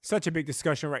that's such a big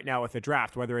discussion right now with the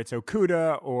draft, whether it's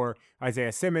Okudah or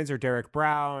Isaiah Simmons or Derek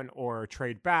Brown or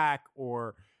trade back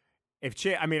or if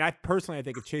I personally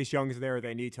think if Chase Young's there,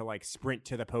 they need to sprint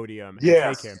to the podium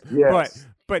and take him. Yes,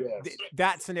 but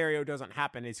that scenario doesn't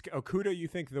happen. Is Okudah, you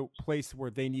think, the place where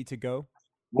they need to go?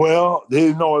 Well,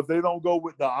 if they don't go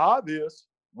with the obvious,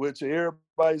 which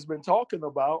everybody's been talking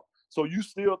about. So you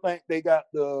still think they got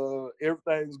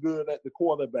everything's good at the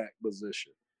quarterback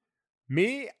position?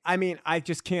 Me, I mean, I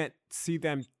just can't see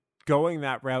them going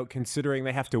that route considering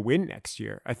they have to win next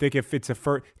year. I think if it's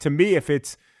to me, if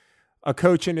it's a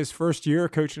coach in his first year, a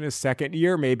coach in his second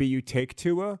year, maybe you take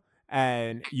Tua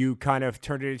and you kind of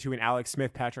turn it into an Alex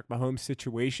Smith, Patrick Mahomes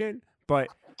situation. But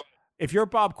if you're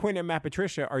Bob Quinn and Matt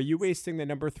Patricia, are you wasting the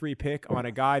number 3 pick on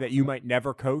a guy that you might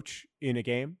never coach in a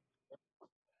game?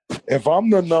 If I'm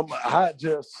the number,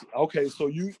 okay. So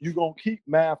you gonna keep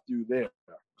Matthew there?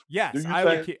 Yes,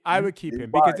 I would keep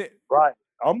him right, because right.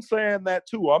 I'm saying that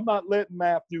too. I'm not letting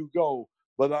Matthew go,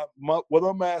 but what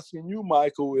I'm asking you,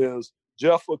 Michael, is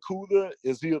Jeff Okudah,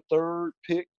 is he a 3rd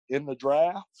pick in the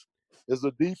draft? Is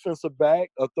a defensive back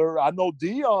a 3rd? I know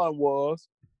Deion was.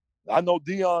 I know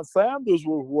Deion Sanders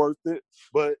was worth it,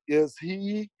 but is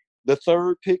he the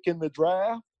 3rd pick in the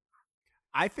draft?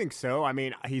 I think so. I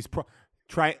mean,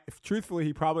 truthfully,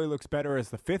 he probably looks better as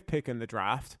the 5th pick in the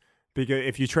draft. Because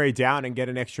if you trade down and get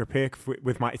an extra pick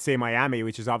with Miami,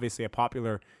 which is obviously a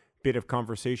popular bit of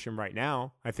conversation right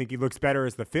now, I think he looks better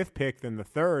as the 5th pick than the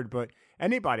 3rd. But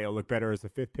anybody will look better as the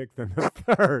 5th pick than the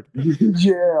 3rd.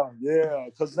 Yeah,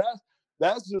 because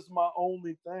that's just my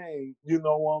only thing. You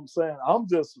know what I'm saying?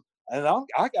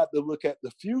 I got to look at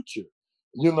the future.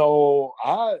 And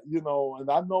I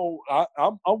know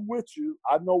I'm with you.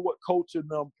 I know what coaching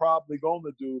them probably going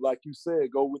to do. Like you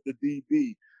said, go with the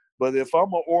DB. But if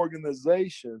I'm an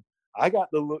organization, I got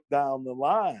to look down the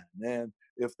line. And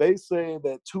if they say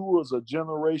that Tua is a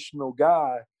generational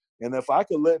guy, and if I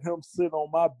could let him sit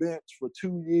on my bench for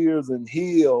 2 years and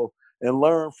heal and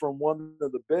learn from one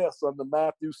of the best under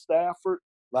Matthew Stafford,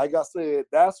 like I said,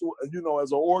 that's what,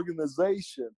 as an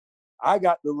organization, I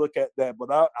got to look at that. But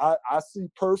I see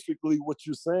perfectly what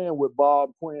you're saying with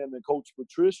Bob Quinn and Coach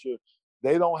Patricia.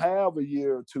 They don't have a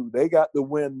year or two. They got to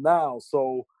win now.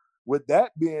 So with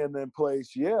that being in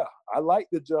place, yeah, I like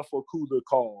the Jeff Okudah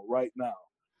call right now.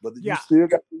 But you still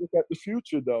got to look at the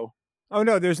future, though. Oh,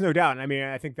 no, there's no doubt. I mean,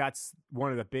 I think that's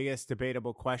one of the biggest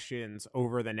debatable questions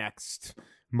over the next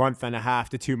month and a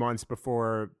half to 2 months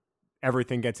before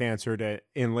everything gets answered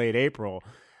in late April.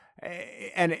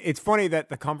 And it's funny that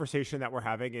the conversation that we're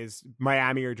having is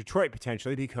Miami or Detroit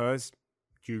potentially because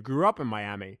you grew up in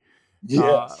Miami.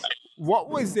 Yes. What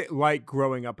was it like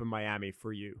growing up in Miami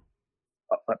for you?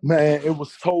 Man, it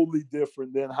was totally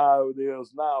different than how it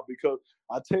is now because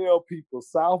I tell people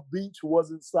South Beach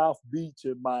wasn't South Beach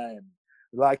in Miami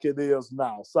like it is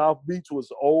now. South Beach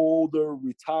was older,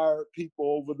 retired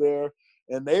people over there,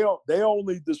 and they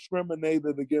only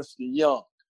discriminated against the young.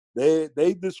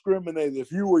 They discriminated.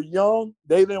 If you were young,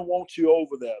 they didn't want you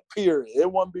over there, period. It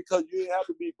wasn't because you didn't have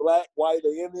to be black, white,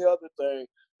 or any other thing.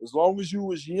 As long as you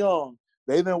was young,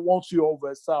 they didn't want you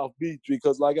over at South Beach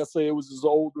because, like I say, it was just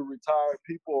older, retired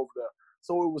people over there.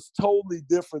 So it was totally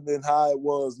different than how it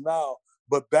was now.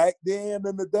 But back then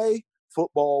in the day,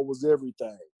 football was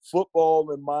everything.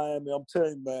 Football in Miami, I'm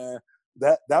telling you, man,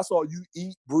 that's all you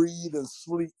eat, breathe, and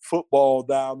sleep football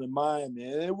down in Miami.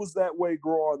 And it was that way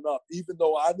growing up. Even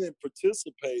though I didn't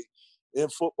participate in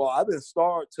football, I didn't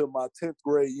start till my 10th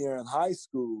grade year in high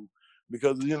school.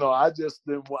 Because,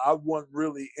 I wasn't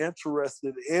really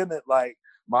interested in it like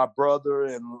my brother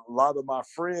and a lot of my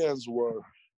friends were.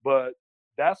 But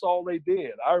that's all they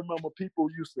did. I remember people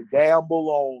used to gamble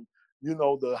on,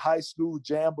 the high school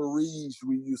jamborees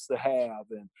we used to have.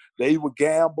 And they would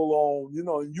gamble on,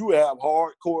 and you have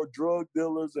hardcore drug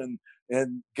dealers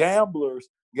and gamblers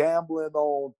gambling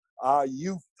on our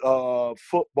youth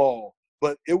football.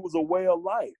 But it was a way of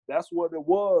life. That's what it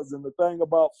was. And the thing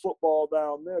about football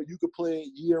down there, you could play it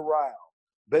year-round.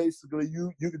 Basically,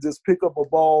 you could just pick up a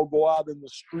ball, go out in the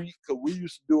street, because we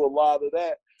used to do a lot of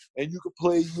that, and you could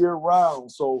play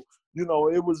year-round. So, you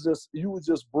were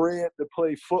just bred to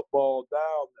play football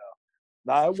down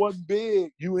there. Now, it wasn't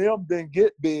big. UM didn't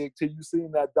get big till you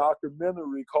seen that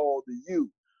documentary called The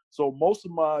U. So most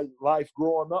of my life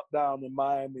growing up down in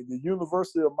Miami, the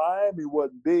University of Miami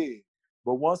wasn't big.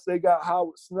 But once they got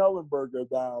Howard Snellenberger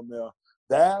down there,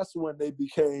 that's when they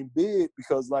became big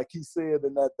because, like he said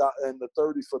in the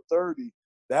 30 for 30,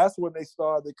 that's when they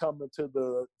started coming to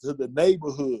the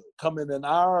neighborhood, coming in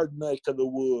our neck of the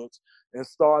woods and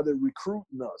started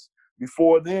recruiting us.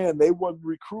 Before then, they wasn't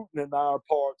recruiting in our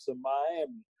parts of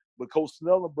Miami. But Coach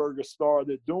Snellenberger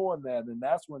started doing that, and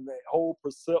that's when the whole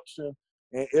perception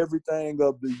and everything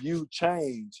of the U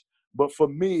changed. But for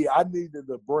me, I needed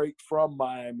a break from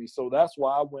Miami. So that's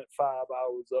why I went 5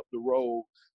 hours up the road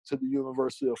to the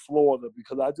University of Florida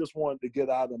because I just wanted to get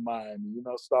out of Miami,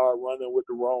 start running with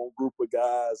the wrong group of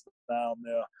guys down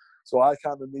there. So I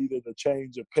kind of needed a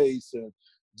change of pace. And,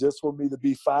 just for me to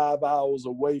be 5 hours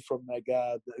away from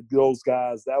those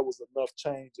guys, that was enough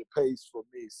change of pace for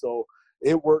me. So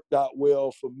it worked out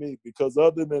well for me, because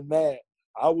other than that,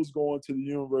 I was going to the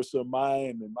University of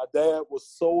Miami. My dad was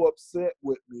so upset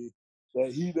with me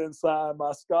that he didn't sign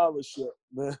my scholarship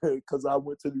because I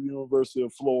went to the University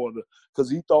of Florida,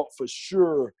 because he thought for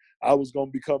sure I was going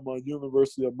to become a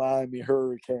University of Miami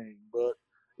Hurricane. But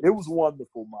it was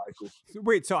wonderful,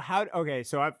 Michael. So I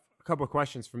have a couple of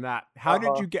questions from that. How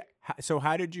did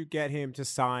you get him to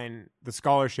sign the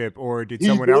scholarship, or did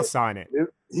someone else sign it?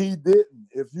 He didn't.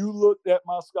 If you looked at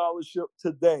my scholarship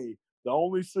today, the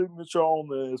only signature on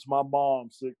there is my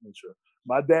mom's signature.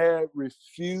 My dad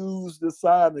refused to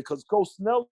sign it because Coach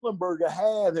Snellenberger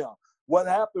had him. What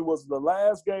happened was, the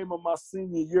last game of my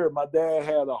senior year, my dad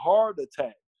had a heart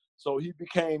attack. So he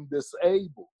became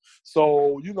disabled.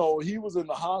 So, he was in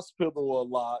the hospital a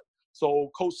lot.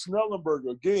 So Coach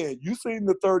Snellenberger, again, you seen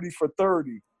the 30 for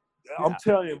 30. Yeah. I'm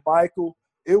telling you, Michael,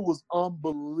 it was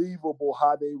unbelievable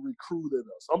how they recruited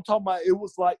us. I'm talking about, it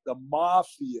was like the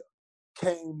mafia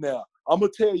came there. I'm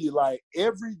going to tell you, like,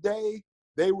 every day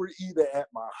they were either at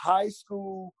my high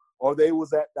school or they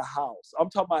was at the house. I'm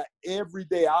talking about every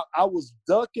day. I was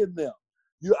ducking them.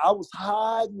 I was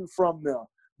hiding from them,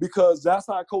 because that's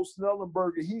how Coach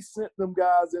Snellenberger, he sent them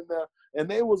guys in there, and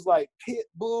they was like pit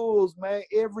bulls, man,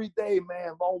 every day,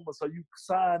 man. Lomas, are you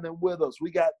signing with us?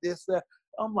 We got this, that.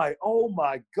 I'm like, oh,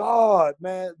 my God,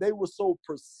 man. They were so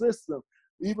persistent.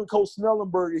 Even Coach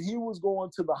Snellenberger, he was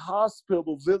going to the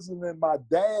hospital visiting my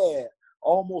dad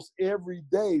almost every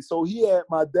day. So he had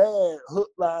my dad hook,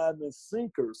 line, and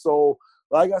sinker. So,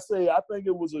 like I say, I think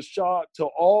it was a shock to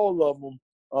all of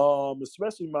them,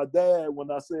 especially my dad, when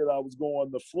I said I was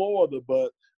going to Florida.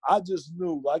 But I just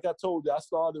knew, like I told you, I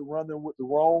started running with the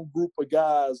wrong group of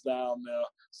guys down there,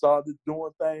 started doing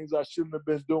things I shouldn't have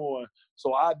been doing.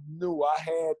 So I knew I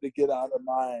had to get out of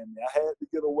Miami. I had to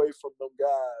get away from them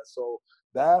guys. So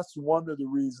that's one of the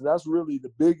reasons. That's really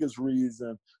the biggest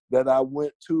reason that I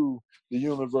went to the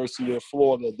University of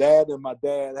Florida. That and my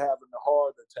dad having a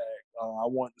heart attack, I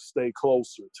wanted to stay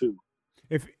closer too.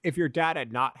 If your dad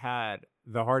had not had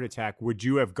the heart attack, would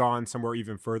you have gone somewhere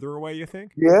even further away, you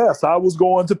think? Yes, I was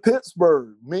going to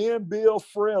Pittsburgh. Me and Bill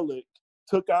Frelick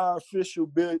took our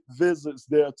official visits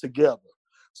there together.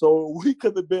 So we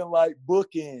could have been like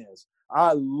bookends.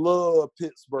 I love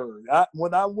Pittsburgh.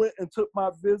 When I went and took my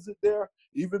visit there,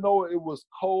 even though it was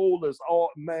cold as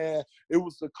man, it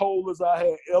was the coldest I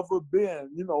had ever been,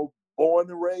 born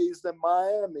and raised in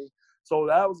Miami. So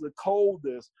that was the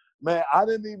coldest. Man, I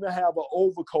didn't even have an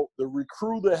overcoat. The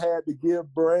recruiter had to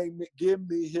give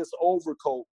me his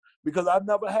overcoat, because I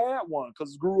never had one,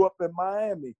 because I grew up in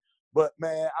Miami. But,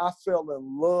 man, I fell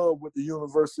in love with the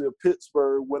University of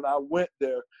Pittsburgh when I went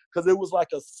there, because it was like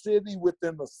a city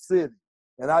within a city.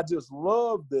 And I just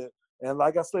loved it. And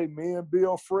like I say, me and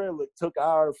Bill Frelick took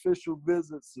our official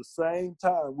visits the same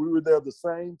time. We were there the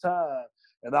same time.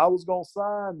 And I was going to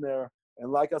sign there.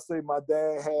 And like I say, my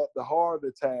dad had the heart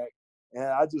attack. And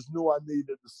I just knew I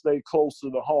needed to stay closer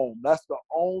to home. That's the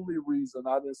only reason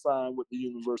I didn't sign with the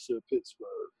University of Pittsburgh.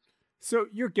 So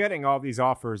you're getting all these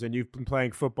offers, and you've been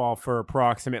playing football for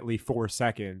approximately 4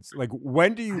 seconds. Like,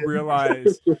 when do you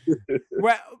realize –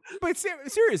 well, but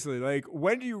seriously, like,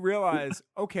 when do you realize,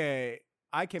 okay,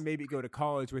 I can maybe go to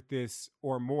college with this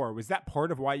or more? Was that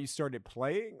part of why you started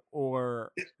playing,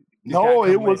 or no,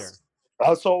 it was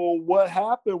so what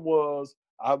happened was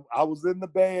I was in the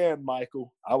band,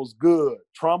 Michael. I was good.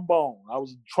 Trombone. I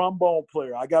was a trombone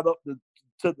player. I got up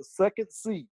to the second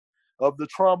seat of the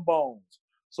trombones.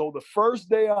 So the first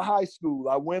day of high school,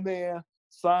 I went in,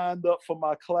 signed up for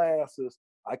my classes.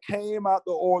 I came out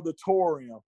the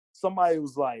auditorium. Somebody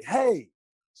was like, hey.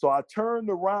 So I turned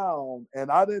around,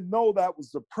 and I didn't know that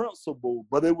was the principal,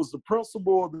 but it was the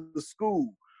principal of the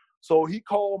school. So he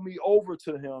called me over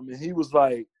to him, and he was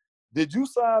like, did you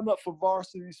sign up for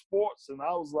varsity sports? And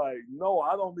I was like, no,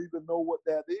 I don't even know what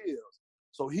that is.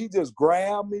 So he just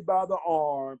grabbed me by the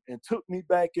arm and took me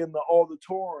back in the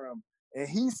auditorium, and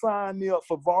he signed me up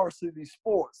for varsity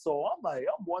sports. So I'm like,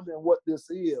 I'm wondering what this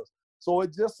is. So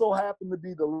it just so happened to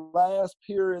be the last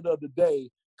period of the day.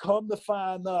 Come to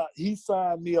find out, he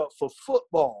signed me up for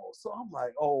football. So I'm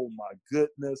like, oh, my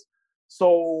goodness.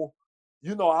 So,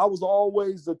 I was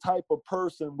always the type of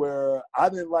person where I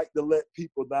didn't like to let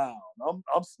people down.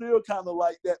 I'm still kind of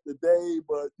like that today,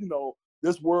 but,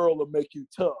 this world will make you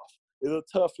tough. It'll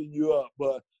toughen you up.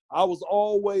 But I was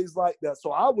always like that.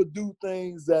 So I would do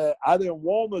things that I didn't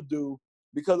want to do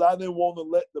because I didn't want to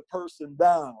let the person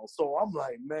down. So I'm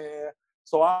like, man.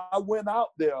 So I went out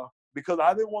there because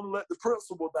I didn't want to let the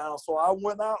principal down. So I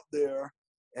went out there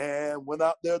and went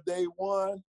out there day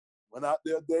one, went out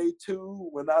there day two,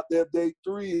 went out there day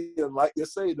three, and like they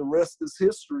say, the rest is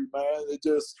history, man. It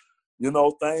just,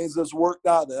 things just worked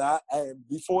out. And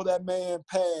before that man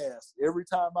passed, every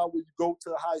time I would go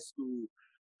to high school,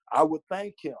 I would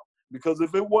thank him, because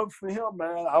if it wasn't for him,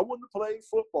 man, I wouldn't have played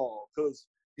football, because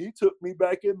he took me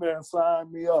back in there and signed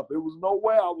me up. It was no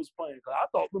way I was playing, because I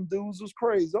thought them dudes was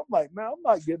crazy. I'm like, man, I'm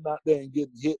not getting out there and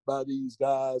getting hit by these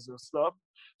guys and stuff.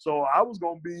 So I was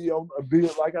going to be,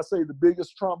 like I say, the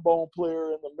biggest trombone player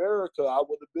in America. I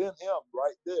would have been him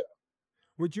right there.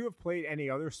 Would you have played any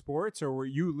other sports, or were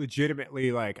you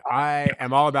legitimately like, I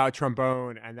am all about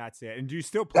trombone and that's it? And do you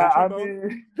still play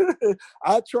trombone?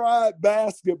 I tried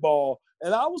basketball,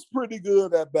 and I was pretty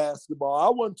good at basketball. I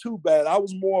wasn't too bad. I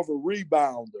was more of a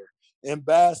rebounder in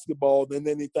basketball than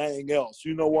anything else.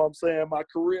 You know what I'm saying? My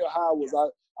career high was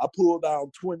I pulled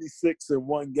down 26 in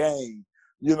one game.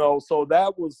 So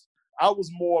I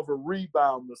was more of a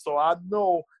rebounder. So I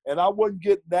know, and I wasn't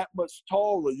getting that much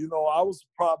taller. I was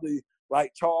probably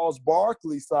like Charles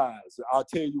Barkley size. I'll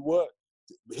tell you what,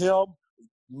 him,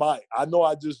 Mike, I know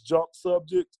I just jumped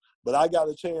subjects, but I got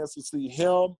a chance to see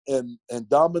him and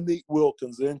Dominique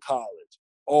Wilkins in college.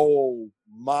 Oh,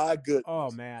 my goodness.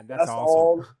 Oh, man, that's awesome.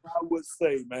 All I would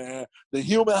say, man. The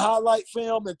human highlight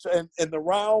film and the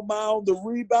round mound, the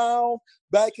rebound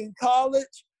back in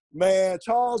college, man,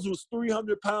 Charles was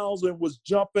 300 pounds and was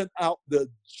jumping out the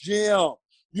gym.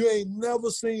 You ain't never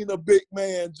seen a big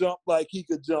man jump like he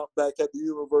could jump back at the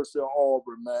University of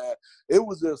Auburn, man. It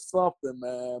was just something,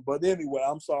 man. But anyway,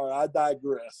 I'm sorry. I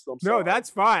digress. No, that's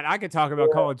fine. I could talk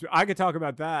about college. I could talk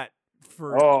about that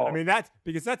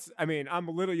I mean, I'm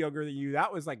a little younger than you.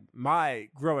 That was like my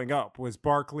growing up was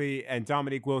Barkley and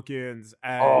Dominique Wilkins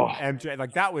and MJ.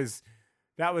 Like that was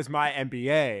my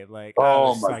NBA. Like,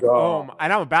 God.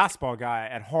 And I'm a basketball guy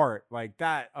at heart. Like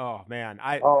that. Oh man.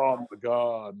 Oh my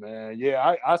God, man.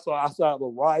 Yeah. I saw the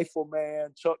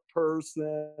Rifleman, Chuck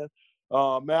Person.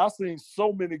 Man, I've seen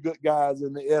so many good guys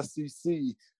in the SEC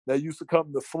that used to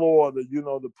come to Florida,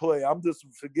 to play. I'm just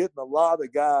forgetting a lot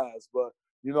of guys, but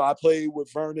I played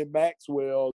with Vernon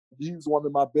Maxwell. He was one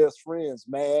of my best friends,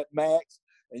 Mad Max.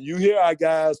 And you hear our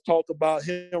guys talk about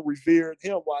him, revering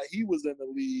him while he was in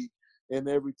the league and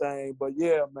everything. But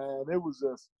yeah, man, it was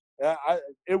just,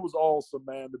 it was awesome,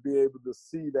 man, to be able to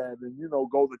see that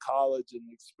and, go to college and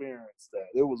experience that.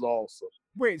 It was awesome.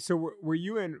 Wait, so were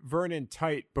you and Vernon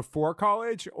tight before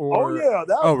college, or? Oh yeah,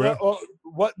 really?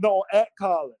 No, at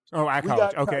college. Oh, at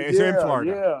college. Okay, it's in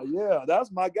Florida. Yeah.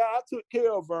 That's my guy. I took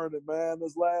care of Vernon, man,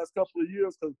 this last couple of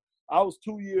years because I was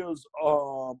 2 years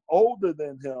older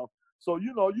than him. So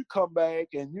you come back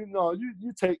and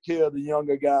you take care of the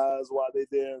younger guys while they're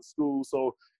there in school.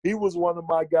 So he was one of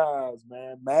my guys,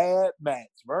 man. Mad Max,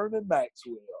 Vernon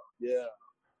Maxwell.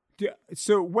 Yeah.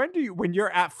 So when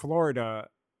you're at Florida,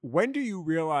 when do you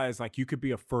realize like you could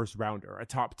be a first rounder, a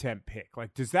top 10 pick?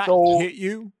 Like, does that hit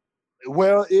you?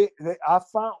 Well, I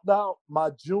found out my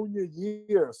junior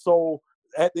year. So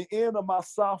at the end of my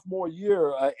sophomore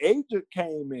year, an agent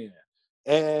came in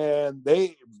and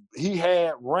he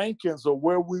had rankings of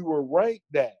where we were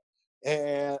ranked at.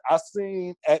 And I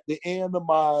seen at the end of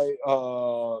my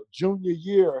junior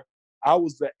year, I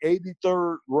was the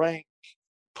 83rd ranked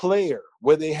player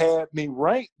where they had me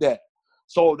ranked at.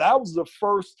 So that was the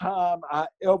first time I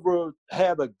ever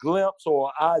had a glimpse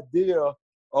or idea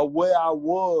of where I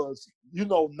was,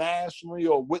 nationally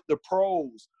or with the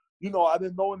pros. I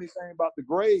didn't know anything about the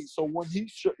grades. So when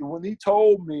he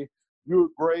told me you were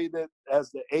graded as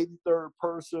the 83rd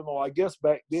person, or I guess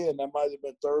back then that might have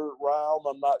been third round,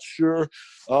 I'm not sure,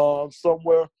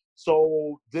 somewhere.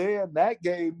 So then that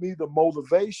gave me the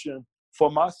motivation for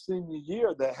my senior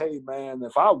year that, hey, man,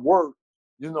 if I work,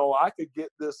 I could get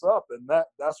this up. And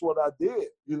that's what I did.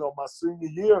 My senior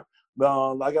year,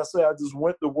 like I said, I just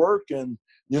went to work and,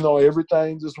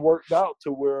 everything just worked out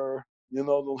to where,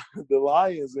 the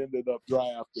Lions ended up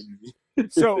drafting me.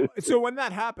 So when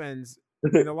that happens,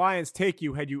 when the Lions take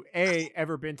you, had you A,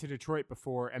 ever been to Detroit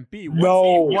before? And B,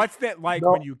 what's that like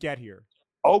when you get here?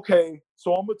 Okay,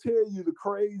 so I'm going to tell you the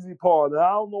crazy part. And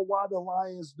I don't know why the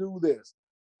Lions do this.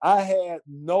 I had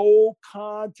no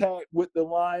contact with the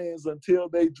Lions until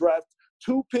they drafted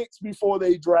 2 picks before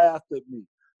they drafted me.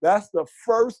 That's the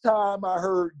first time I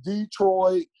heard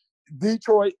Detroit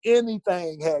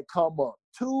anything had come up.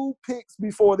 2 picks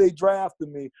before they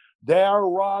drafted me,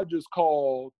 Darryl Rogers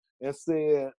called and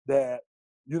said that,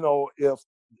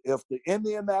 if the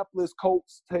Indianapolis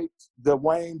Colts takes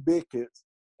Dwayne Bickett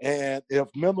and if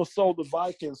Minnesota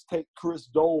Vikings take Chris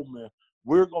Dolman,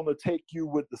 we're going to take you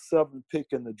with the 7th pick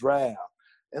in the draft.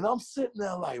 And I'm sitting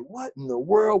there like, what in the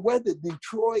world? Where did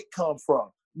Detroit come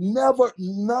from? Never,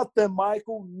 nothing,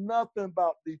 Michael, nothing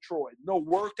about Detroit. No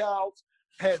workouts,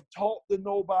 hadn't talked to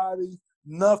nobody,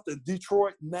 nothing.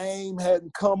 Detroit name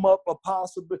hadn't come up a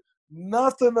possibility,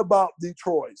 nothing about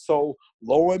Detroit. So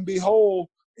lo and behold,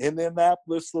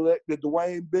 Indianapolis selected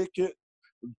Dwayne Bickett.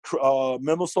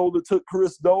 Minnesota took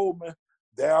Chris Dolman.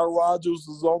 Darryl Rogers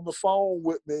was on the phone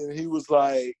with me, and he was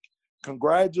like,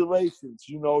 congratulations,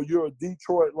 you're a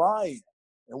Detroit Lion.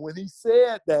 And when he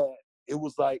said that, it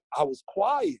was like I was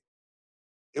quiet.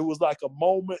 It was like a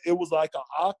moment. It was like an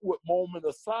awkward moment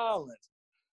of silence.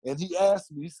 And he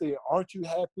asked me, he said, aren't you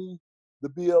happy to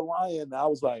be a Lion? And I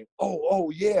was like,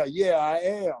 oh, yeah, I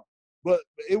am. But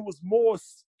it was more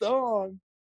stunned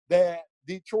that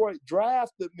Detroit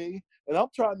drafted me. And I'm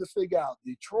trying to figure out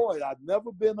Detroit. I've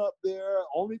never been up there.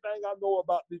 Only thing I know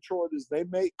about Detroit is they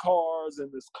make cars and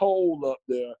it's cold up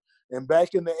there. And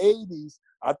back in the 80s,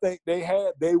 I think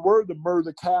they were the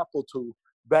murder capital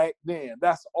back then.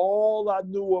 That's all I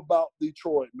knew about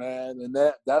Detroit, man. And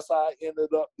that's how I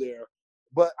ended up there.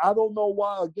 But I don't know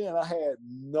why, again, I had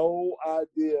no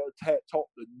idea, had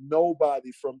talked to nobody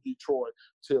from Detroit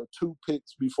till 2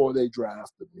 picks before they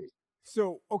drafted me.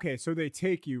 So, okay, so they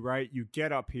take you, right? You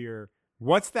get up here.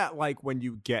 What's that like when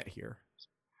you get here?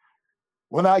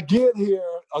 When I get here,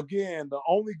 again, the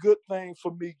only good thing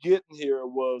for me getting here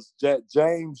was that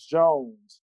James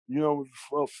Jones,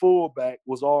 a fullback,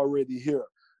 was already here.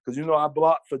 Because, I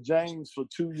blocked for James for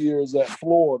 2 years at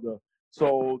Florida.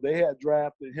 So they had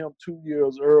drafted him 2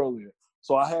 years earlier.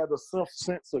 So I had a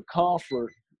sense of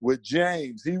comfort with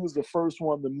James. He was the first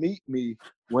one to meet me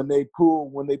when they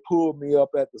pulled me up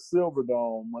at the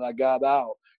Silverdome when I got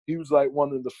out. He was like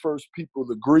one of the first people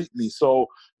to greet me. So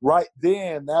right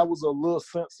then, that was a little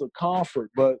sense of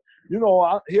comfort. But,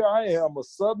 here I am, a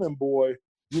Southern boy.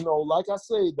 Like I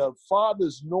say, the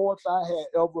farthest north I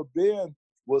had ever been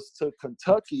was to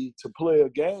Kentucky to play a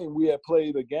game. We had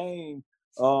played a game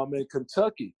in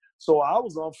Kentucky. So I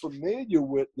was unfamiliar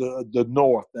with the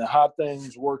North and how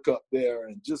things work up there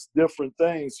and just different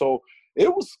things. So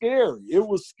it was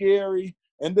scary.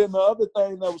 And then the other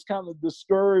thing that was kind of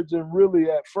discouraging really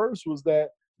at first was that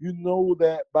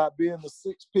that by being the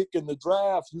 6th pick in the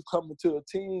draft, you come into a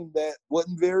team that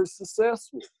wasn't very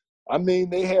successful. I mean,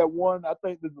 they had I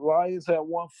think the Lions had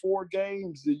won 4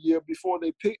 games the year before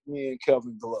they picked me and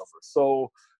Kevin Glover.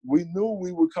 So we knew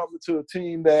we were coming to a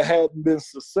team that hadn't been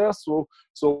successful.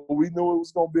 So we knew it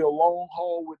was going to be a long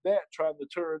haul with that, trying to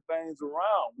turn things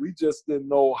around. We just didn't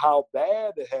know how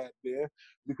bad it had been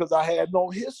because I had no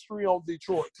history on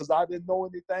Detroit, because I didn't know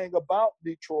anything about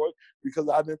Detroit, because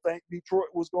I didn't think Detroit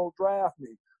was going to draft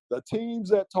me. The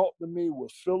teams that talked to me were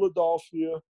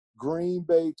Philadelphia, Green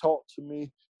Bay talked to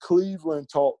me, Cleveland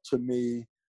talked to me,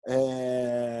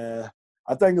 and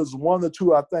I think it was one or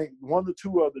two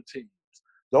other teams.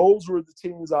 Those were the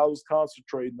teams I was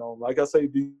concentrating on. Like I say,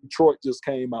 Detroit just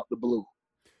came out the blue.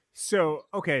 So,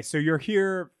 okay, so you're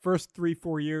here first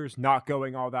 3-4 years, not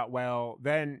going all that well.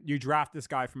 Then you draft this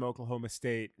guy from Oklahoma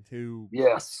State who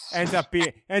ends up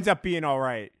being all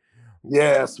right.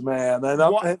 Yes, man.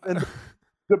 And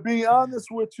to be honest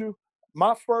with you,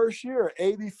 my first year,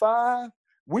 85,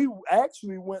 we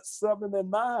actually went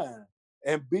 7-9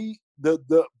 and beat the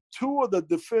 2 of the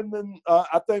defending.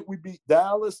 I think we beat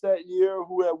Dallas that year,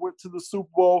 who had went to the Super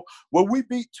Bowl. Well, we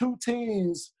beat 2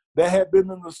 teams that had been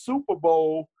in the Super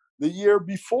Bowl the year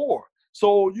before.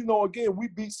 So, again, we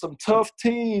beat some tough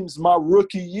teams my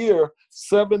rookie year.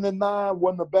 7-9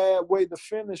 wasn't a bad way to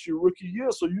finish your rookie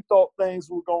year. So you thought things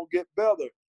were going to get better.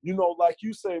 Like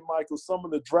you say, Michael, some of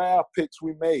the draft picks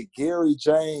we made, Gary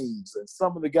James and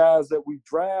some of the guys that we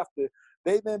drafted,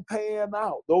 they didn't pan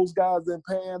out. Those guys didn't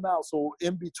pan out. So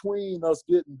in between us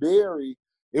getting Barry,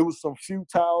 it was some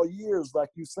futile years, like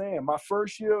you saying. My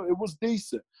first year, it was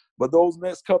decent. But those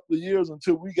next couple of years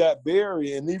until we got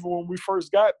Barry, and even when we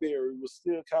first got Barry, it was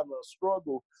still kind of a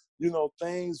struggle.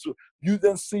 Things, you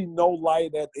didn't see no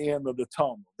light at the end of the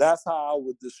tunnel. That's how I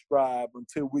would describe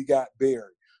until we got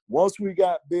Barry. Once we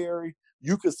got Barry,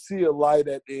 you could see a light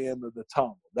at the end of the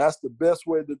tunnel. That's the best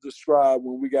way to describe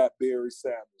when we got Barry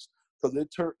Sanders, because it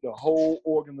turned the whole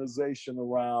organization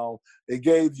around. It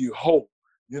gave you hope.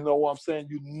 You know what I'm saying?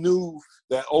 You knew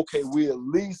that, okay, we at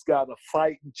least got a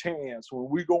fighting chance. When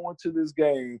we go into this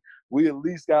game, we at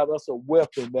least got us a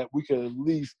weapon that we could at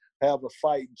least have a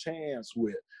fighting chance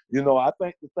with. I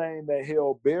think the thing that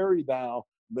held Barry down,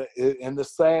 and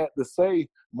it's sad to say,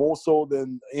 more so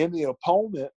than any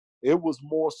opponent, it was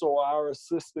more so our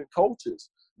assistant coaches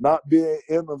not being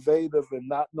innovative and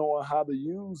not knowing how to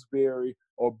use Barry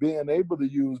or being able to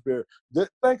use Barry.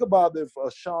 Think about if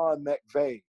Sean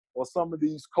McVay or some of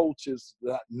these coaches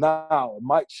that now,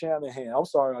 Mike Shanahan, I'm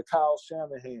sorry, Kyle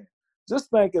Shanahan, just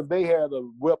think if they had a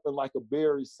weapon like a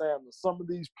Barry Sanders, some of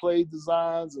these play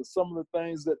designs and some of the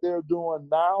things that they're doing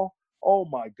now, oh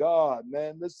my God,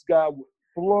 man, this guy would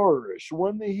flourish.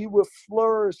 Wouldn't he? He would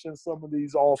flourish in some of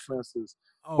these offenses.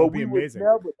 Oh, But it'd be we were amazing.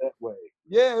 never that way.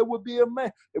 Yeah, it would be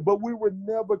amazing. But we were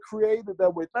never created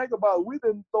that way. Think about it. We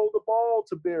didn't throw the ball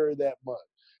to Barry that much.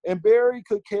 And Barry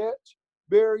could catch.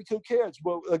 Barry could catch.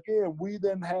 But again, we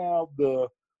didn't have the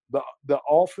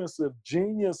offensive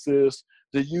geniuses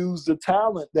to use the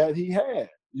talent that he had.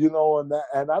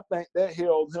 And I think that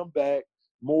held him back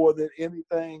more than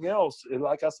anything else. And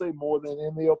like I say, more than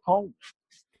any opponent.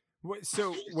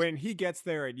 So when he gets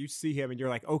there and you see him and you're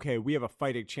like, okay, we have a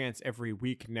fighting chance every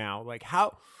week now. Like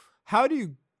how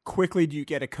quickly do you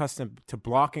get accustomed to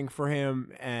blocking for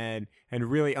him and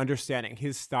really understanding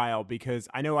his style? Because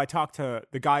I know I talked to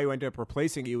the guy who ended up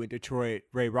replacing you in Detroit,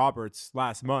 Ray Roberts,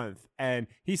 last month, and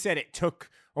he said it took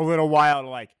a little while to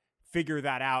like figure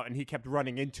that out, and he kept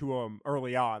running into him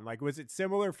early on. Like, was it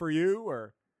similar for you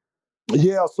or?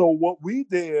 Yeah, so what we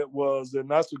did was, and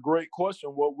that's a great question,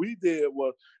 what we did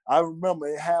was, I remember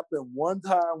it happened one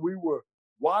time we were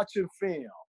watching film,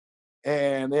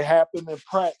 and it happened in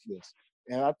practice.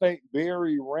 And I think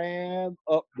Barry ran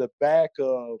up the back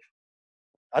of,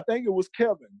 I think it was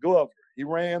Kevin Glover. He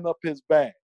ran up his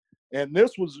back. And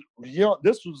this was young,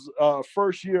 this was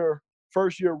first year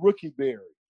rookie Barry.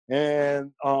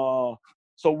 And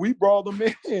so we brought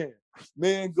him in,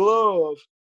 man, gloves,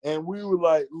 and we were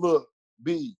like, look,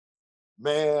 B,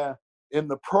 man, in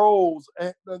the pros,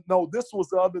 and no, this was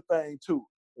the other thing too.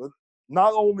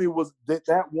 Not only was that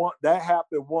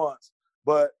happened once,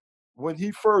 but when he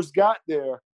first got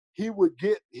there,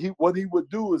 what he would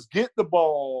do is get the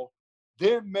ball,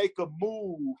 then make a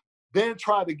move, then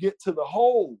try to get to the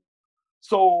hole.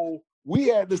 So we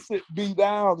had to sit B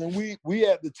down, and we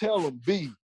had to tell him,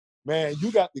 B, man,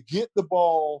 you got to get the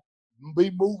ball, be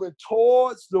moving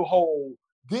towards the hole,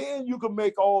 then you can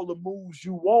make all the moves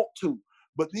you want to.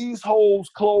 But these holes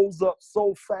close up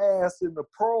so fast in the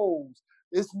pros,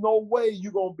 it's no way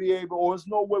you're going to be able, or it's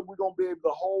no way we're going to be able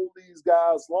to hold these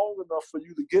guys long enough for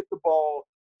you to get the ball,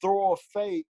 throw a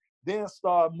fake, then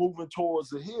start moving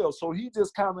towards the hill. So he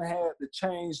just kind of had to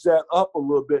change that up a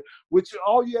little bit, which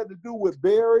all you had to do with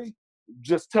Barry,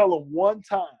 just tell him one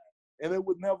time, and it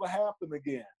would never happen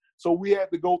again. So we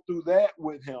had to go through that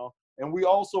with him. And we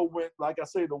also went, like I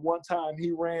say, the one time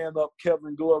he ran up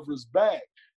Kevin Glover's back,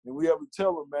 and we had to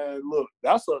tell him, man, look,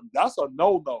 that's a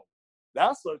no-no.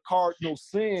 That's a cardinal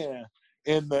sin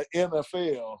in the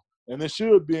NFL, and it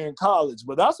should be in college.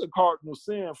 But that's a cardinal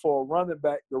sin for a running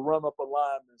back to run up a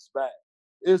lineman's back.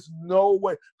 It's no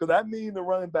way, because that means the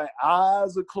running back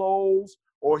eyes are closed,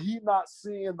 or he not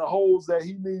seeing the holes that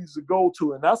he needs to go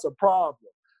to, and that's a problem.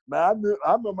 Man,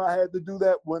 I remember I had to do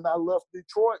that when I left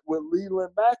Detroit with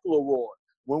Leland McElroy.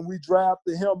 When we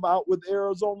drafted him out with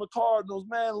Arizona Cardinals,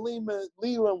 man,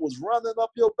 Leland was running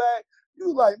up your back.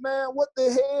 You like, man, what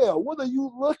the hell? What are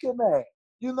you looking at?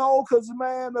 Because,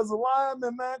 man, as a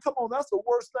lineman, man, come on, that's the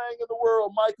worst thing in the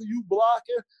world, Michael. You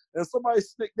blocking and somebody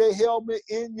stick their helmet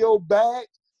in your back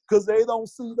because they don't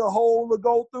see the hole to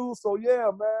go through. So,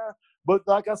 yeah, man. But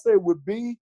like I said, with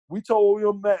B, we told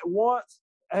him that once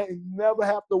and never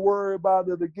have to worry about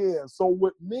it again. So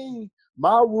with me,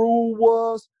 my rule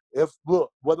was,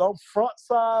 whether I'm front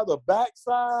side or back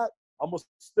side, I'm going to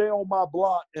stay on my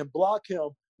block and block him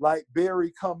like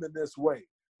Barry coming this way.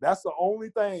 That's the only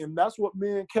thing, and that's what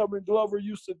me and Kevin Glover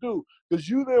used to do, because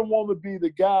you didn't want to be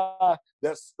the guy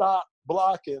that stopped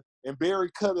blocking and Barry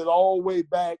cut it all the way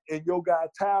back and your guy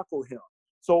tackled him.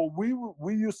 So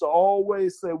we used to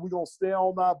always say we're going to stay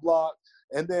on our block,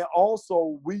 and then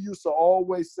also we used to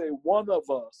always say one of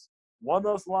us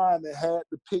linemen had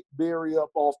to pick Barry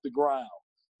up off the ground,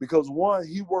 because one,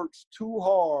 he works too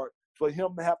hard for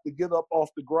him to have to get up off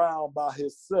the ground by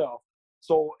himself.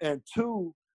 So, and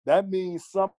two, that means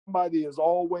somebody is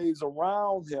always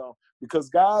around him, because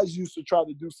guys used to try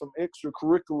to do some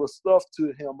extracurricular stuff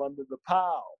to him under the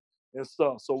pile and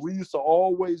stuff. So we used to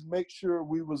always make sure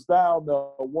we was down there,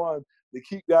 one, to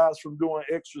keep guys from doing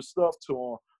extra stuff to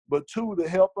him, but two, to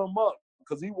help him up,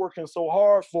 because he working so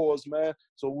hard for us, man.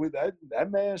 So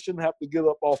that man shouldn't have to get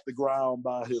up off the ground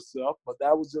by himself, but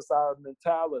that was just our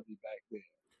mentality back then.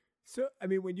 So, I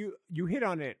mean, when you hit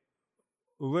on it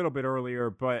a little bit earlier,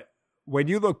 but when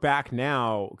you look back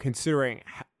now, considering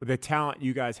the talent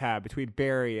you guys have between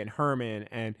Barry and Herman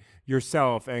and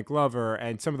yourself and Glover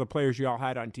and some of the players you all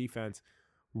had on defense,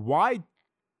 why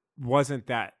wasn't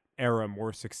that era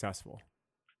more successful?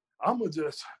 For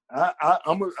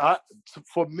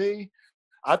me,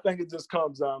 I think it just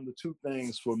comes down to two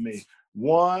things for me.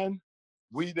 One,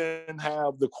 we didn't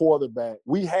have the quarterback.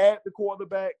 We had the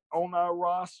quarterback on our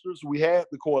rosters. We had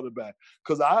the quarterback.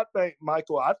 Because I think,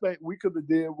 Michael, I think we could have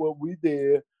did what we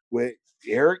did with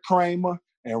Eric Kramer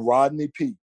and Rodney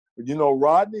Peete. You know,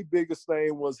 Rodney's biggest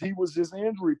thing was he was just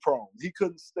injury prone. He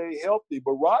couldn't stay healthy.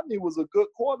 But Rodney was a good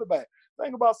quarterback.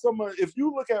 Think about if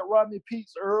you look at Rodney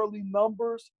Peete's early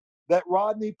numbers that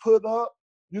Rodney put up,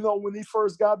 you know, when he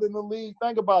first got in the league,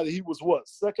 think about it. He was what,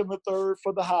 second or third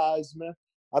for the Heisman.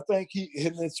 I think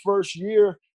in his first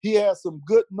year, he had some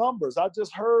good numbers. I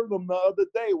just heard him the other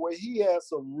day where he had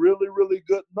some really, really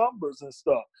good numbers and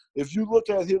stuff. If you look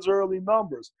at his early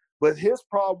numbers, but his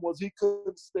problem was he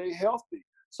couldn't stay healthy.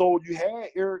 So you had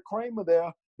Eric Kramer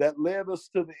there that led us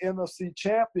to the NFC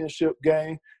Championship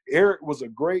game. Eric was a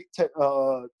great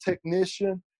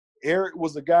technician. Eric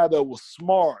was a guy that was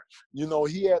smart. You know,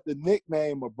 he had the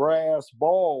nickname of Brass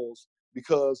Balls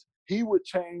because he would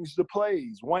change the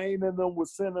plays. Wayne and them would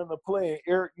send in the play, and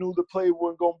Eric knew the play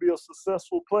wasn't going to be a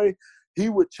successful play. He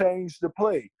would change the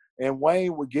play, and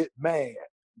Wayne would get mad.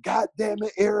 God damn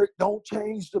it, Eric, don't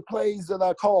change the plays that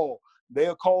I call.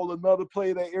 They'll call another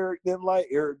play that Eric didn't like.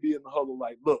 Eric be in the huddle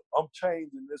like, look, I'm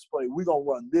changing this play. We're going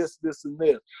to run this, this, and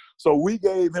this. So we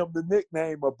gave him the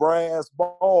nickname of Brass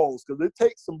Balls because it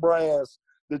takes some brass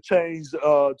to change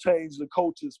the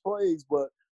coach's plays, but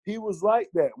he was like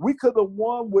that. We could have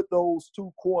won with those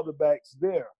two quarterbacks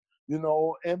there, you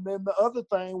know. And then the other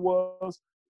thing was,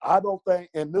 I don't think,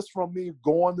 and this from me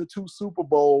going to 2 Super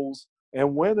Bowls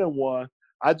and winning one,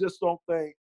 I just don't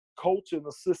think coaching,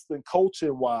 assistant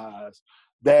coaching wise,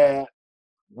 that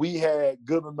we had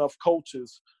good enough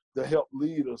coaches to help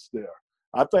lead us there.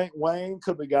 I think Wayne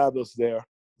could have got us there,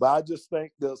 but I just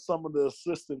think that some of the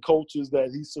assistant coaches that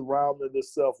he surrounded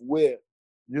himself with,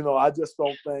 you know, I just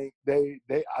don't think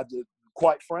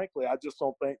quite frankly, I just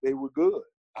don't think they were good.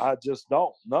 I just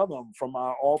don't. None of them, from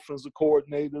our offensive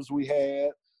coordinators we had,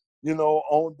 you know,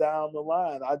 on down the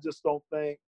line. I just don't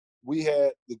think we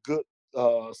had the good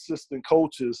assistant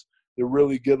coaches to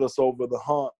really get us over the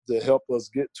hump to help us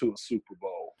get to a Super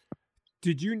Bowl.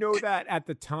 Did you know that at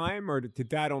the time, or did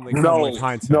that only come with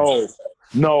hindsight?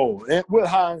 No. And with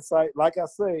hindsight, like I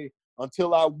say,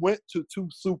 until I went to 2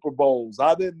 Super Bowls,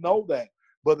 I didn't know that.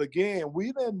 But again,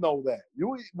 we didn't know that.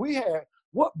 We had,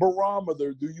 what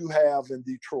barometer do you have in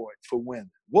Detroit for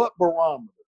winning? What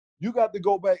barometer? You got to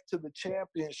go back to the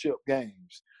championship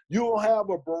games. You don't have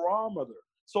a barometer.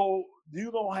 So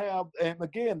you don't have, and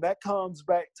again, that comes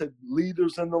back to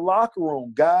leaders in the locker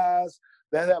room, guys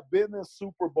that have been in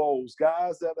Super Bowls,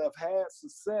 guys that have had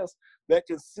success that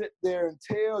can sit there and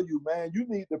tell you, man, you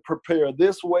need to prepare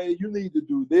this way, you need to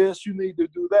do this, you need to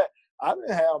do that. I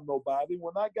didn't have nobody.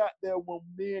 When I got there, when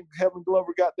me and Kevin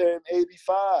Glover got there in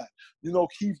 85, you know,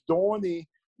 Keith Dorney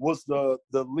was the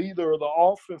leader of the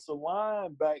offensive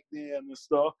line back then and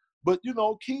stuff. But, you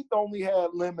know, Keith only had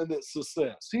limited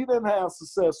success. He didn't have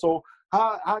success. So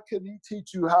how could he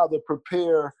teach you how to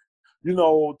prepare, you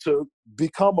know, to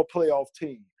become a playoff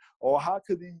team? Or how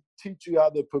could he teach you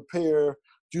how to prepare,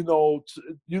 you know,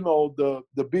 to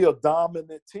be a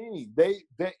dominant team?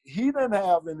 He didn't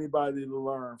have anybody to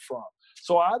learn from.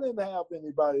 So I didn't have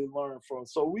anybody to learn from.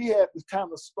 So we had to kind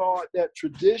of start that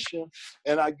tradition.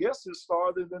 And I guess it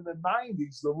started in the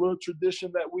 90s, the little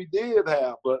tradition that we did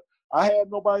have. But I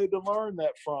had nobody to learn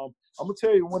that from. I'm going to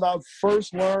tell you, when I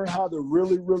first learned how to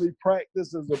really, really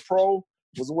practice as a pro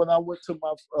was when I went to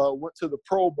the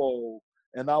Pro Bowl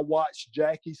and I watched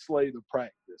Jackie Slater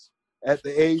practice at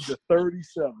the age of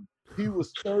 37. He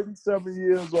was 37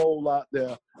 years old out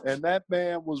there, and that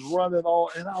man was running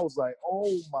all, and I was like,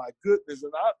 oh, my goodness.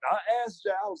 And I asked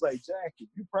Jack, I was like, Jackie,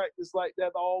 you practice like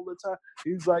that all the time?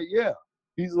 He's like, yeah.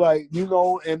 He's like, you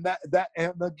know, and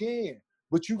and again,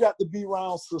 but you got to be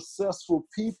around successful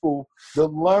people to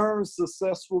learn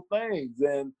successful things.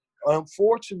 And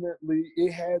unfortunately,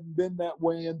 it hadn't been that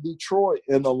way in Detroit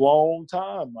in a long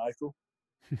time, Michael.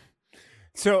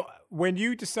 So when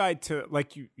you decide to,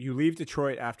 like, you leave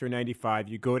Detroit after 95,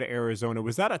 you go to Arizona,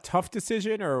 was that a tough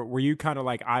decision, or were you kind of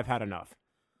like, I've had enough?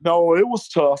 No, it was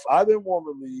tough. I didn't want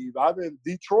to leave.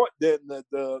 Detroit didn't.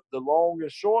 The long and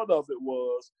short of it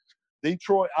was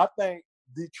Detroit. I think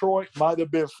Detroit might have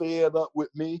been fed up with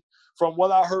me from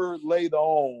what I heard later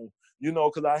on, you know,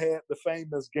 because I had the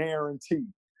famous guarantee.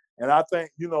 And I think,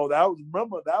 you know, that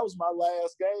was my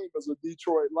last game as a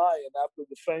Detroit Lion after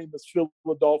the famous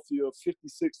Philadelphia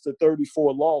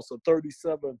 56-34 loss, a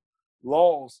 37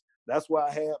 loss. That's why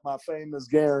I had my famous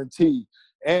guarantee.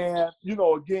 And, you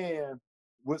know, again,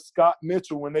 with Scott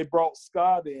Mitchell, when they brought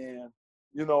Scott in,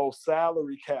 you know,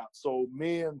 salary cap. So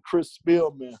me and Chris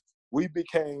Spielman, we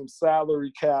became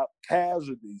salary cap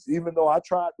casualties, even though I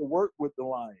tried to work with the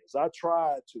Lions. I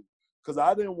tried to because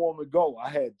I didn't want to go. I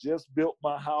had just built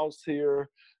my house here.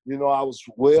 You know, I was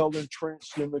well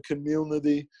entrenched in the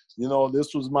community. You know,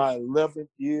 this was my 11th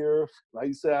year. Like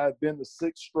you said, I've been to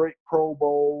 6 straight Pro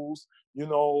Bowls. You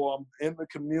know, I'm in the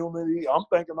community. I'm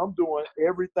thinking I'm doing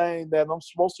everything that I'm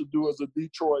supposed to do as a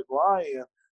Detroit Lion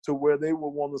to where they would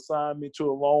want to sign me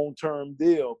to a long-term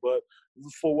deal. But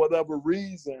for whatever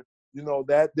reason, you know,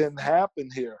 that didn't happen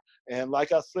here. And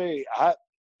like I say,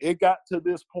 it got to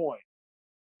this point.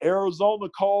 Arizona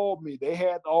called me. They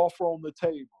had the offer on the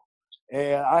table.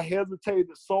 And I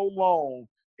hesitated so long.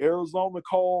 Arizona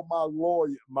called my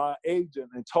lawyer, my agent,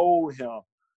 and told him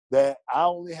that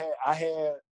I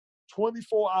had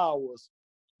 24 hours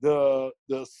to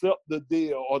accept the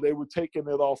deal or they were taking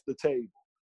it off the table.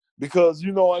 Because,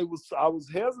 you know, I was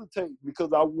hesitating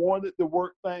because I wanted to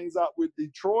work things out with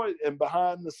Detroit, and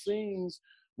behind the scenes,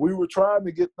 we were trying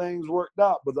to get things worked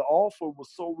out. But the offer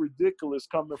was so ridiculous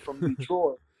coming from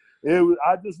Detroit.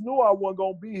 I just knew I wasn't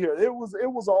going to be here. It was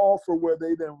an offer where they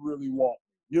didn't really want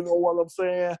me. You know what I'm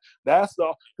saying? That's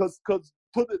because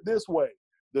put it this way,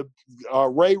 the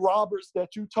Ray Roberts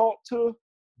that you talked to,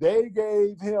 they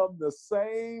gave him the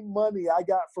same money I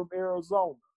got from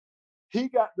Arizona. He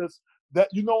got this. That,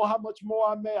 you know how much more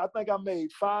I made? I think I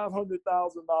made $500,000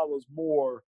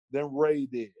 more than Ray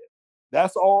did.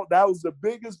 That's all. That was the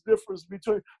biggest difference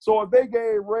between. So if they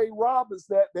gave Ray Roberts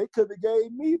that, they could have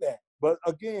gave me that. But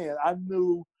again, I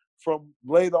knew from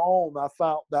later on, I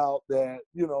found out that,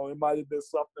 you know, it might have been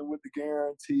something with the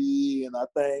guarantee. And I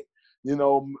think, you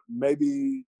know,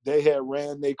 maybe they had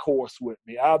ran their course with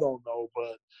me. I don't know.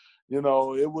 But, you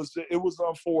know, it was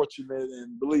unfortunate.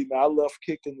 And believe me, I left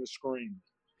kicking and screaming.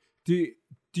 Do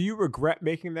you regret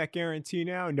making that guarantee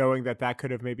now, knowing that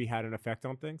could have maybe had an effect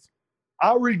on things?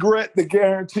 I regret the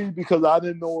guarantee because I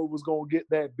didn't know it was going to get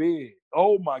that big.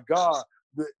 Oh, my God.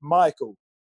 Michael,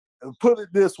 put it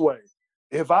this way.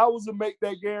 If I was to make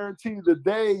that guarantee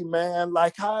today, man,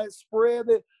 like how it spread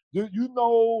it, do you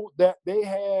know that they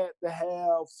had to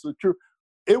have secure?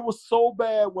 It was so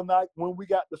bad when we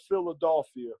got to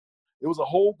Philadelphia. It was a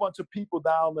whole bunch of people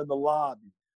down in the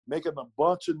lobby making a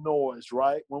bunch of noise,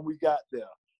 right, when we got there.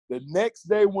 The next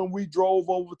day when we drove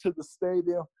over to the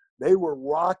stadium, they were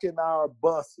rocking our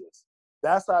buses.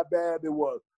 That's how bad it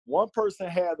was. One person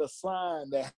had a sign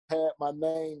that had my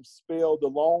name spelled the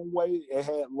long way. It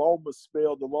had Lomas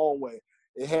spelled the long way.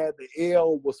 It had the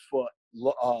L was for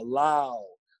loud.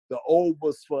 The O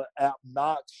was for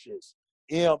obnoxious.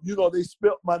 M, you know, they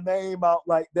spelled my name out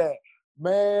like that.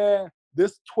 Man,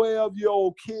 this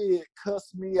 12-year-old kid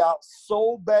cussed me out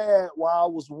so bad while I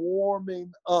was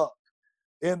warming up.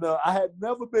 And I had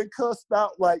never been cussed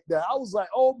out like that. I was like,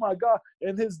 oh, my God.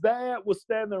 And his dad was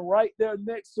standing right there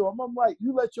next to him. I'm like,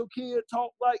 you let your kid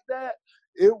talk like that?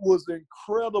 It was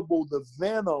incredible, the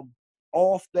venom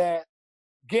off that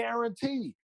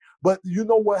guarantee. But you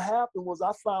know what happened was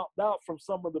I found out from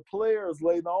some of the players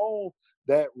later on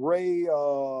that Ray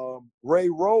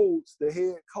Rhodes, the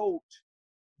head coach,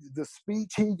 the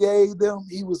speech he gave them,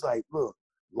 he was like, look,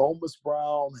 Lomas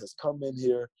Brown has come in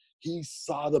here. He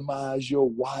sodomized your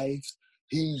wife.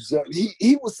 He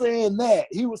was saying that.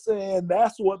 He was saying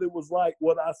that's what it was like,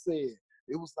 what I said.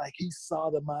 It was like he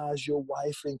sodomized your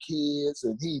wife and kids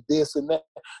and he this and that.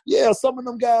 Yeah, some of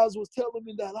them guys was telling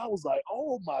me that. I was like,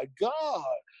 oh, my God.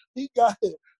 He got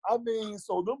it. I mean,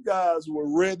 so them guys were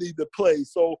ready to play.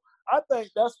 So I think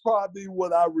that's probably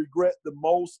what I regret the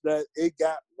most, that it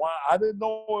got wild. I didn't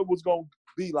know it was going to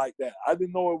be like that. I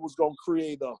didn't know it was going to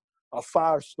create a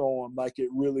firestorm like it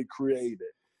really created.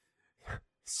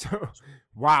 So,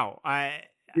 wow. Man.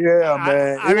 It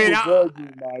was ugly,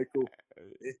 Michael.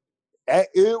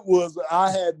 It was,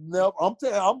 I had never, I'm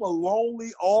telling you, I'm a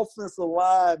lonely offensive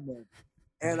lineman.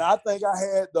 And I think I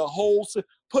had the whole,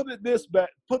 put it this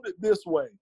way.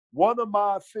 One of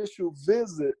my official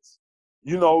visits,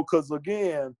 you know, because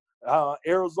again,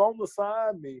 Arizona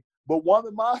signed me, but one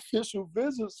of my official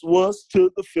visits was to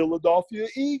the Philadelphia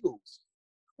Eagles.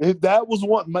 And that was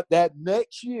that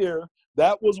next year,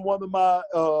 that was one of my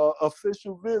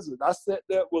official visits. I sat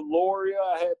there with Loria.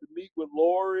 I had to meet with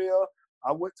Loria.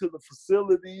 I went to the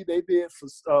facility. They did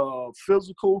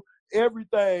physical,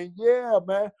 everything. Yeah,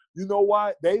 man. You know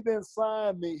what? They didn't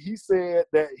sign me. He said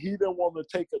that he didn't want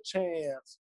to take a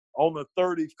chance on the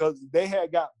 30 because they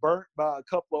had got burnt by a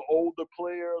couple of older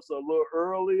players a little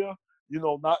earlier, you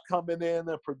know, not coming in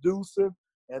and producing.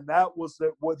 And that was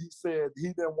what he said. He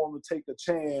didn't want to take a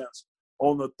chance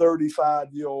on a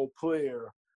 35-year-old player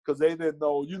because they didn't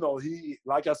know, you know,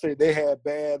 like I said, they had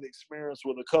bad experience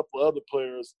with a couple other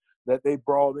players that they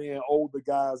brought in older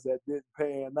guys that didn't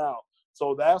pan out.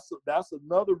 So that's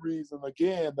another reason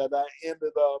again that I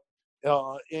ended up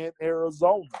in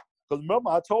Arizona. Because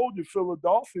remember, I told you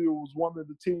Philadelphia was one of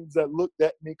the teams that looked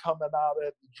at me coming out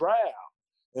at the draft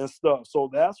and stuff. So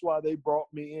that's why they brought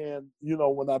me in,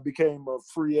 when I became a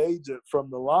free agent from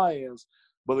the Lions.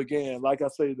 But again, like I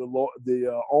say,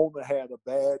 the owner had a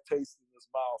bad taste in his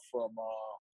mouth from,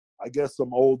 I guess,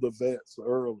 some older vets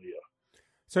earlier.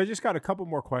 So I just got a couple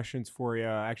more questions for you,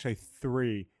 actually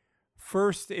 3.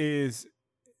 First is,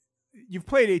 you've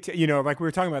played 18, like we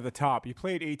were talking about at the top, you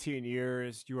played 18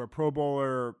 years, you were a Pro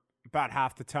Bowler about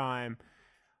half the time.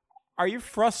 Are you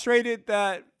frustrated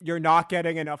that you're not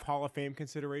getting enough Hall of Fame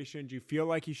consideration? Do you feel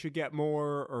like you should get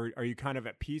more, or are you kind of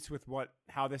at peace with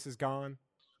how this has gone?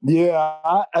 Yeah,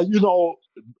 I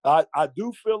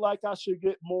do feel like I should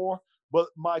get more, but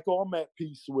Michael, I'm at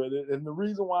peace with it. And the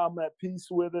reason why I'm at peace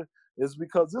with it is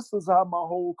because this is how my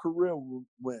whole career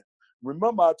went.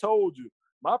 Remember, I told you,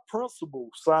 my principal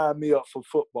signed me up for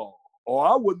football, or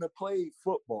I wouldn't have played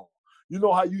football. You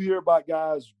know how you hear about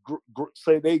guys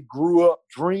say they grew up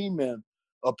dreaming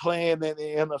of playing in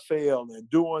the NFL and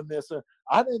doing this. And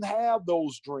I didn't have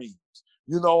those dreams.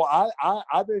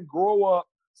 I didn't grow up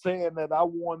saying that I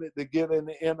wanted to get in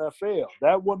the NFL.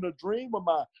 That wasn't a dream of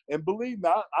mine. And believe me,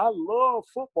 I love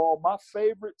football. My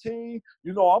favorite team,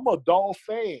 I'm a Dolphin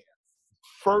fan,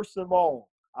 first of all.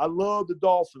 I love the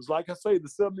Dolphins. Like I say, the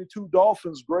 72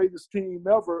 Dolphins, greatest team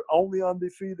ever, only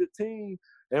undefeated team,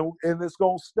 and it's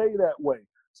going to stay that way.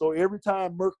 So every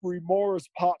time Mercury Morris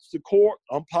pops the court,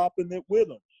 I'm popping it with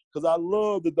him because I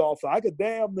love the Dolphins. I could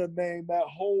damn near name that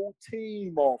whole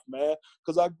team off, man,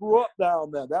 because I grew up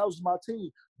down there. That was my team.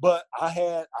 But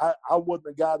I wasn't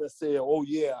the guy that said, oh,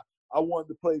 yeah, I wanted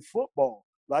to play football.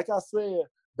 Like I said,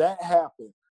 that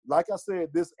happened. Like I said,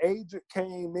 this agent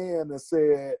came in and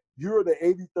said, you're the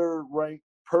 83rd ranked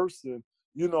person,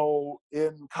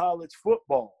 in college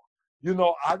football.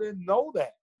 I didn't know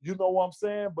that. You know what I'm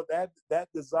saying? But that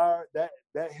desire,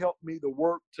 that helped me to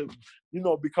work to,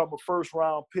 become a first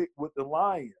round pick with the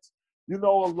Lions. A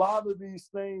lot of these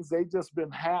things, they just been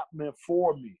happening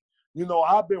for me.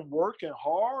 I've been working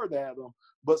hard at them,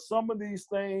 but some of these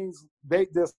things, they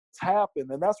just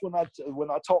happen. And that's when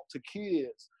I talk to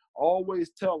kids, I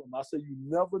always tell them, I say, you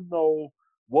never know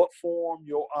what form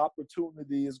your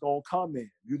opportunity is going to come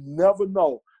in. You never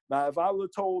know. Now, if I would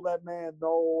have told that man,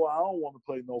 no, I don't want to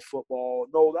play no football,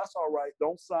 no, that's all right.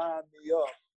 Don't sign me up.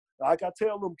 Like I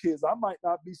tell them kids, I might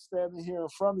not be standing here in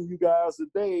front of you guys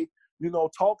today,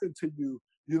 talking to you,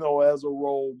 as a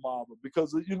role model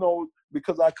because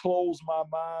I closed my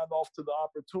mind off to the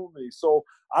opportunity. So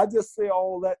I just say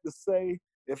all that to say,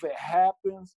 if it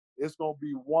happens, it's going to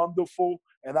be wonderful.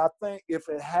 And I think if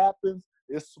it happens,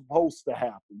 it's supposed to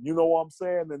happen. You know what I'm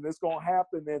saying? And it's going to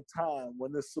happen in time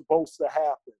when it's supposed to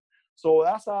happen. So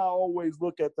that's how I always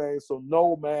look at things. So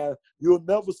no, man, you'll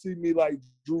never see me like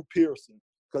Drew Pearson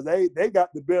because they got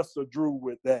the best of Drew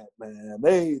with that, man.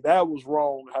 That was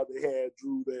wrong how they had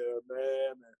Drew there,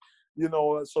 man.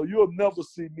 And, so you'll never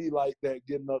see me like that,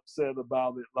 getting upset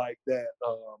about it like that,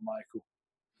 Michael.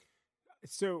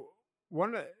 So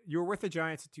you were with the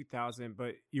Giants in 2000,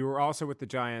 but you were also with the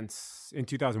Giants in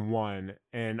 2001,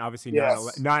 and obviously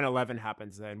Yes. 9/11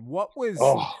 happens then. What was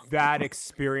that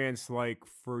experience like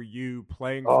for you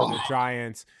playing for the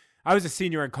Giants? I was a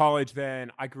senior in college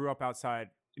then. I grew up outside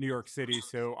New York City,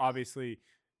 so obviously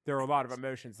there are a lot of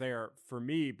emotions there for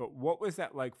me, but what was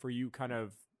that like for you kind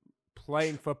of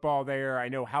playing football there? I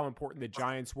know how important the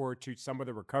Giants were to some of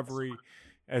the recovery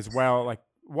as well. Like,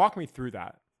 walk me through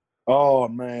that. Oh,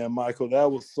 man, Michael,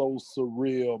 that was so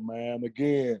surreal, man.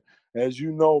 Again, as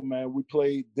you know, man, we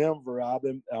played Denver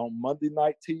on Monday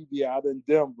Night TV out in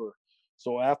Denver.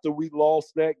 So after we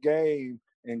lost that game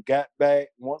and got back,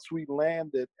 once we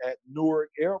landed at Newark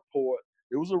Airport,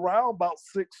 it was around about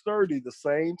 6:30, the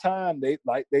same time. They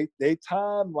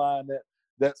timeline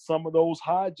that some of those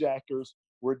hijackers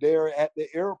were there at the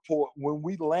airport when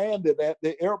we landed at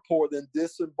the airport and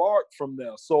disembarked from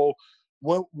there. So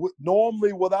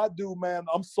normally what I do, man,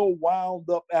 I'm so wound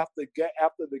up after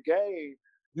the game.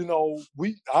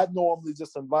 I normally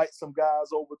just invite some guys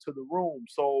over to the room.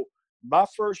 So my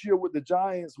first year with the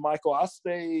Giants, Michael, I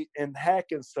stayed in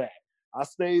Hackensack. I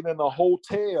stayed in a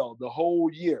hotel the whole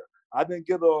year. I didn't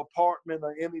get an apartment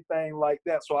or anything like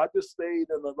that. So I just stayed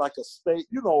in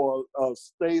a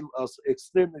state, a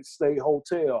extended stay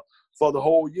hotel for the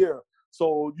whole year.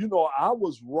 So, I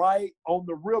was right on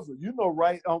the river,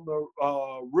 right on the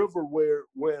river where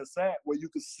it's at, where you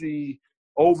could see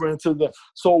over into the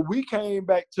 – so we came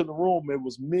back to the room. It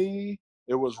was me.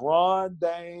 It was Ron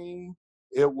Dane.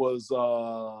 It was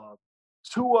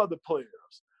two other players.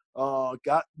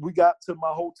 We got to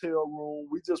my hotel room.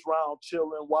 We just round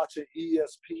chilling, watching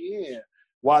ESPN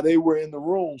while they were in the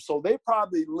room. So they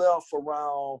probably left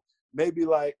around maybe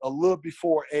like a little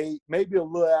before 8, maybe a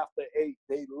little after 8,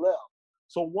 they left.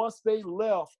 So once they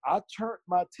left, I turned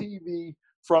my TV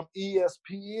from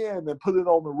ESPN and put it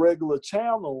on the regular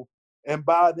channel. And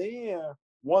by then,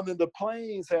 one of the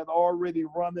planes had already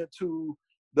run into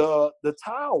the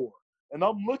tower. And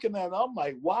I'm looking at it, I'm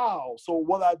like, wow. So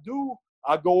what I do,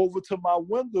 I go over to my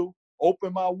window,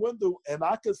 open my window, and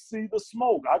I could see the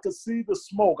smoke. I could see the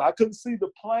smoke. I couldn't see the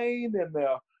plane in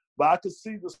there, but I could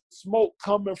see the smoke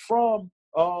coming from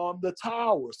the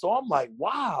tower. So I'm like,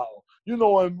 wow. And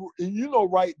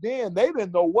right then, they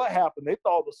didn't know what happened. They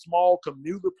thought a small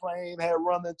commuter plane had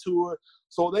run into it,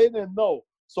 so they didn't know.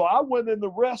 So I went in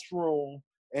the restroom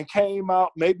and came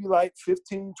out maybe like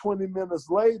 15, 20 minutes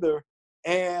later,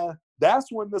 and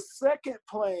that's when the second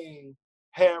plane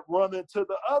had run into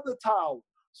the other tower.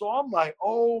 So I'm like,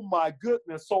 oh my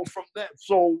goodness. So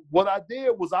what I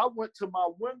did was I went to my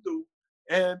window,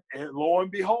 and lo and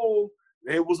behold,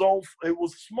 it was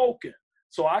smoking.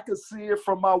 So I could see it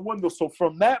from my window. So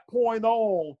from that point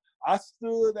on, I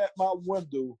stood at my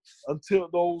window until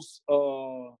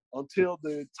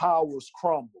the towers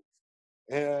crumbled.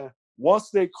 And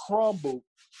once they crumbled,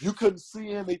 you couldn't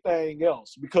see anything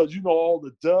else because, all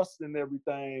the dust and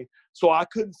everything. So I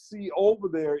couldn't see over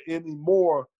there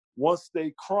anymore once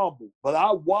they crumbled. But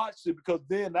I watched it because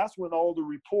then that's when all the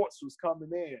reports was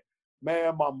coming in.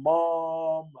 Man, my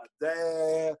mom, my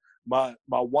dad, my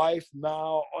wife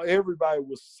now, everybody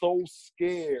was so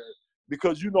scared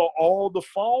because, all the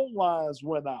phone lines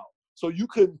went out. So you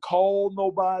couldn't call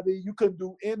nobody. You couldn't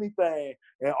do anything.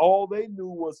 And all they knew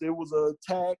was it was an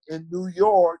attack in New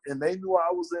York, and they knew I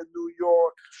was in New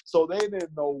York. So they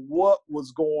didn't know what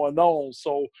was going on.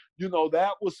 So,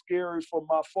 that was scary for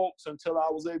my folks until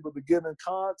I was able to get in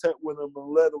contact with them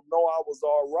and let them know I was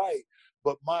all right.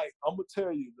 But, Mike, I'm going to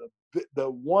tell you, the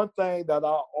one thing that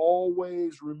I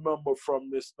always remember from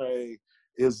this thing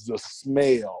is the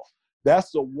smell.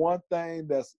 That's the one thing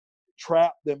that's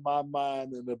trapped in my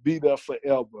mind and to be there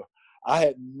forever. I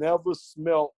had never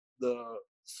smelt the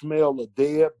smell of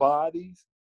dead bodies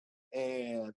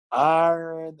and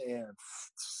iron and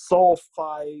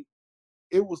sulfite.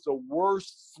 It was the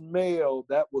worst smell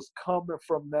that was coming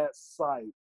from that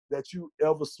site that you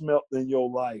ever smelt in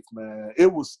your life, man.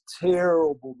 It was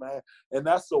terrible, man. And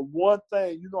that's the one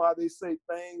thing, you know how they say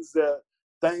things that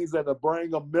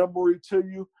bring a memory to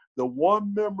you. The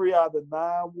one memory out of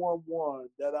 911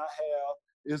 that I have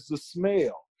is the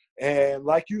smell. And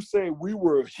like you say, we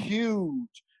were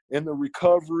huge in the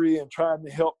recovery and trying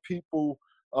to help people,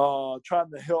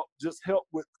 trying to help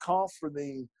with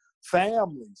comforting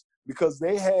families because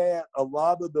they had a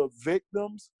lot of the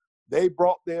victims. They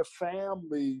brought their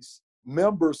families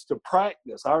members to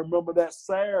practice. I remember that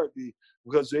Saturday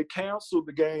because they canceled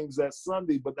the games that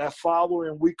Sunday, but that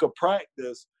following week of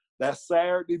practice, that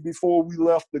Saturday before we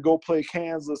left to go play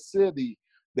Kansas City,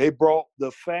 they brought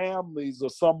the families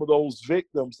of some of those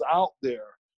victims out there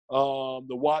to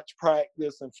watch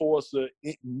practice and for us to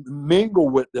mingle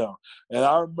with them. And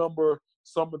I remember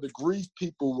some of the grief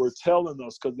people were telling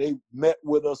us because they met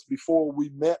with us before we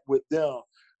met with them.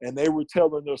 And they were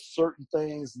telling us certain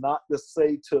things not to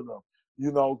say to them,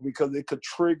 because it could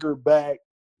trigger back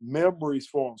memories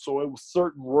for them. So it was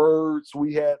certain words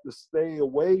we had to stay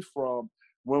away from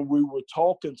when we were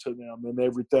talking to them and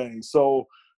everything. So,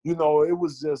 it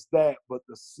was just that. But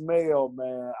the smell,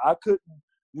 man, I couldn't,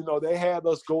 they had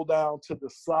us go down to the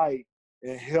site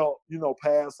and help,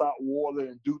 pass out water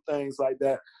and do things like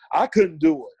that. I couldn't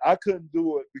do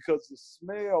it because the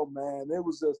smell, man, it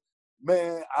was just,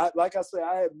 man, like I said,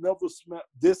 I had never smelled,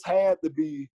 this had to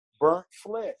be burnt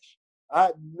flesh. I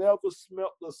had never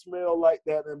smelled the smell like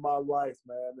that in my life,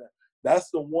 man. That's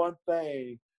the one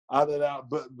thing out of that.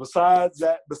 But besides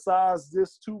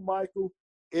this too, Michael,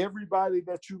 everybody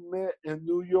that you met in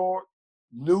New York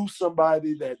knew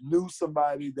somebody that knew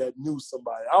somebody that knew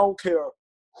somebody. I don't care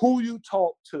who you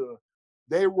talk to,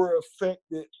 they were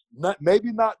affected,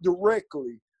 maybe not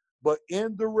directly, but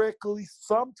indirectly,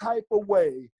 some type of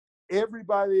way.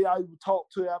 Everybody I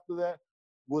talked to after that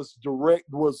was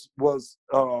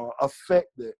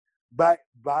affected by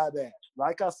that.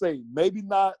 Like I say, maybe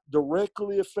not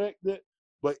directly affected,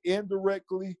 but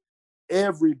indirectly,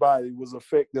 everybody was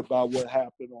affected by what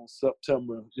happened on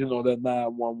September, that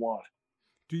 9/11.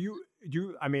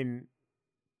 I mean,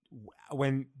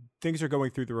 when things are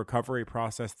going through the recovery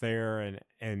process there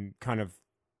and kind of,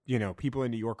 people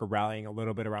in New York are rallying a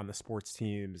little bit around the sports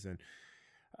teams and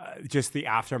just the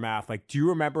aftermath, like, do you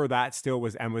remember that still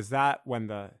was that when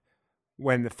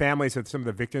when the families of some of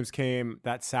the victims came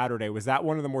that Saturday, was that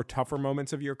one of the more tougher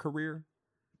moments of your career?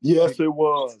 Yes, it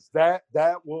was. That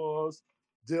was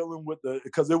dealing with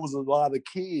because it was a lot of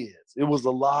kids. It was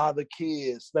a lot of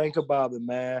kids. Think about it,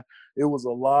 man. It was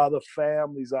a lot of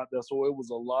families out there. So it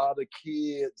was a lot of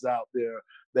kids out there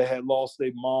that had lost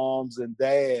their moms and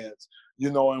dads,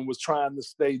 and was trying to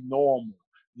stay normal.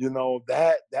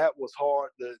 That was hard.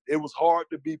 It was hard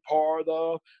to be part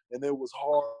of, and it was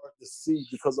hard to see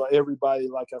because of everybody,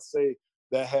 like I say,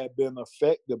 that had been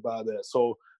affected by that.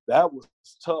 So that was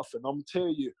tough. And I'm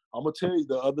gonna tell you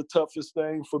the other toughest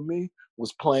thing for me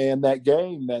was playing that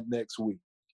game that next week.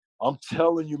 I'm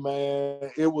telling you,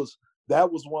 man,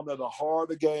 that was one of the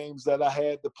harder games that I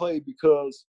had to play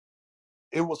because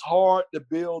it was hard to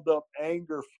build up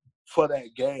anger for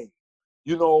that game.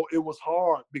 It was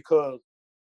hard because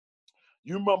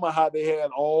you remember how they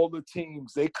had all the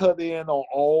teams. They cut in on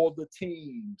all the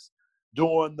teams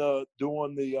during the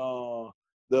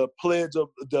pledge of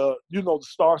the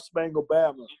Star Spangled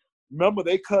Banner. Remember,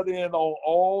 they cut in on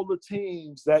all the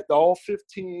teams all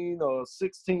 15 or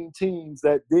 16 teams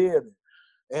that did it.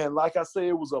 And like I say,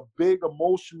 it was a big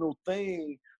emotional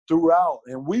thing throughout.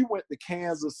 And we went to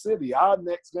Kansas City. Our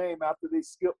next game after they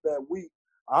skipped that week,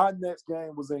 our next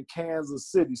game was in Kansas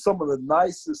City. Some of the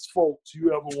nicest folks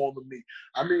you ever want to meet.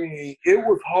 I mean, it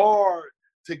was hard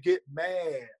to get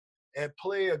mad and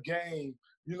play a game,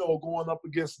 going up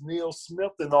against Neil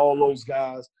Smith and all those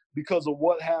guys because of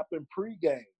what happened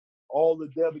pregame, all the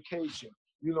dedication,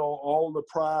 all the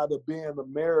pride of being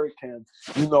American,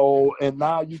 and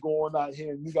now you're going out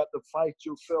here and you got to fight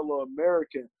your fellow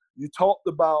American. You talked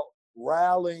about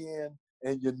rallying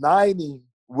and uniting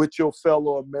with your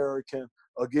fellow American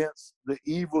against the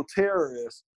evil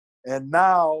terrorists. And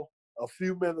now, a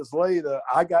few minutes later,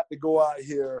 I got to go out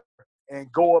here and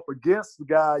go up against the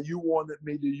guy you wanted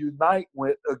me to unite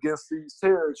with against these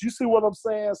terrorists. You see what I'm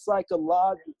saying?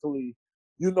 Psychologically,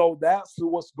 that's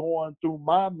what's going through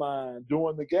my mind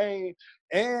during the game.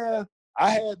 And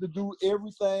I had to do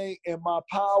everything in my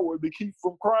power to keep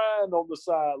from crying on the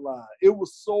sideline. It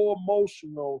was so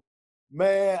emotional.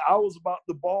 Man, I was about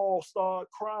the ball start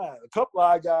crying. A couple of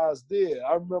our guys did.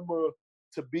 I remember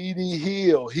Tabidi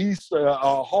Hill,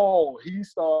 Hall, he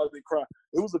started crying.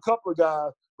 It was a couple of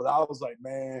guys, but I was like,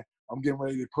 man, I'm getting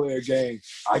ready to play a game.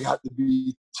 I got to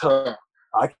be tough.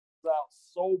 I out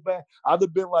so bad. I'd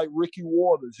have been like Ricky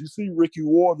Waters. You see Ricky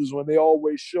Waters when they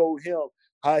always show him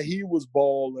how he was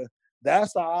balling.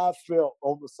 That's how I felt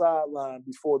on the sideline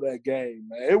before that game,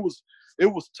 man. It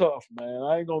was tough, man.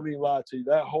 I ain't gonna even lie to you.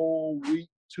 That whole week,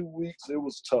 2 weeks, it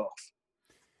was tough.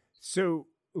 So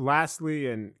lastly,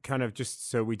 and kind of just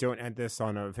so we don't end this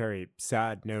on a very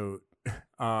sad note,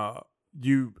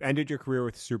 you ended your career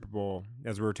with the Super Bowl,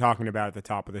 as we were talking about at the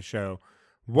top of the show.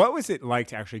 What was it like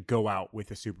to actually go out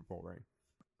with a Super Bowl ring?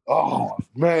 Oh,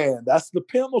 man, that's the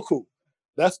pinnacle.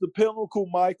 That's the pinnacle,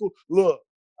 Michael. Look,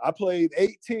 I played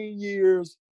 18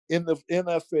 years in the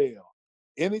NFL.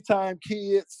 Anytime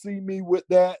kids see me with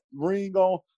that ring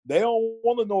on, they don't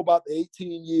want to know about the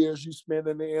 18 years you spent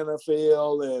in the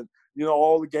NFL and,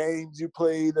 all the games you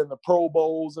played and the Pro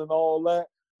Bowls and all that.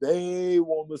 They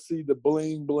want to see the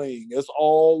bling bling. It's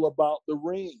all about the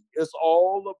ring. It's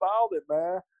all about it,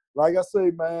 man. Like I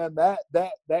say, man, that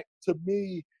to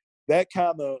me, that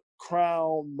kind of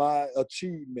crowned my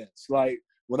achievements. Like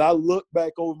when I look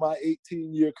back over my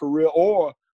 18-year career,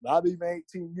 or not even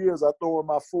 18 years, I throw in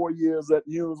my 4 years at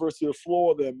the University of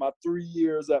Florida and my 3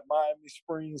 years at Miami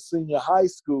Springs Senior High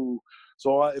School.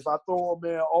 So if I throw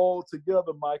them in all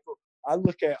together, Michael, I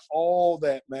look at all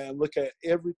that, man, look at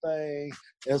everything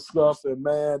and stuff, and,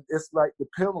 man, it's like the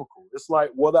pinnacle. It's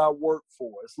like what I worked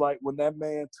for. It's like when that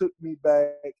man took me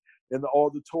back in the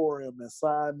auditorium and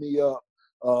signed me up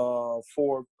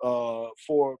for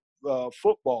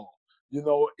football.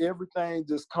 Everything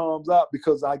just comes out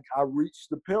because I reached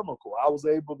the pinnacle. I was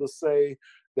able to say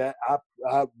that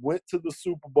I went to the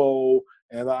Super Bowl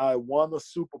and I won a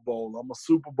Super Bowl. I'm a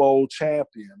Super Bowl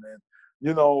champion. And,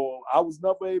 I was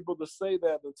never able to say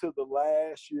that until the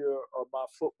last year of my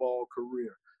football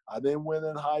career. I didn't win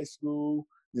in high school.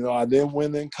 I didn't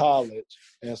win in college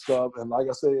and stuff. And like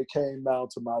I said, it came down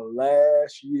to my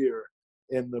last year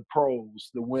in the pros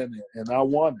to win it, and I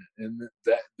won it. And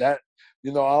that I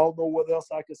don't know what else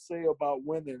I could say about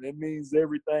winning. It means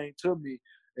everything to me.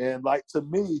 And like to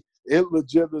me, it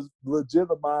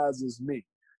legitimizes me.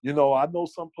 I know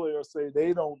some players say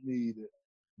they don't need it,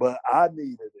 but I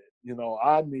needed it.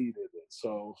 I needed it.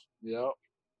 So, yeah.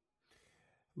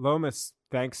 Lomas,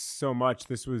 thanks so much.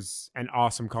 This was an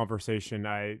awesome conversation.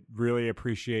 I really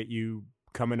appreciate you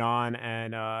coming on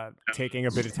and taking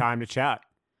a bit of time to chat.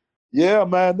 Yeah,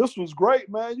 man, this was great,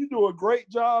 man. You do a great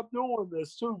job doing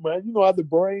this too, man. You know how to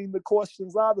bring the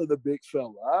questions out of the big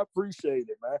fella. I appreciate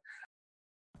it, man.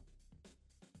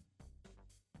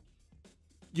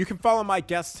 You can follow my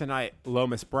guest tonight,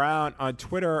 Lomas Brown, on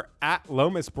Twitter at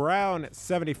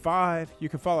LomasBrown75. You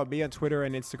can follow me on Twitter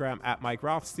and Instagram at Mike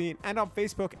Rothstein, and on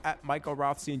Facebook at Michael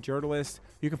Rothstein Journalist.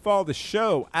 You can follow the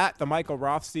show at The Michael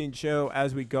Rothstein Show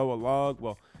as we go along.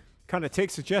 We'll kind of take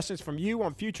suggestions from you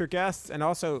on future guests and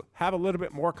also have a little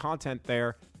bit more content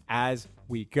there as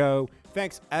we go.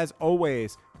 Thanks, as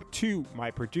always, to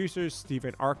my producers,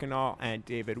 Stephen Arkinall and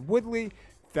David Woodley.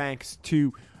 Thanks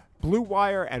to Blue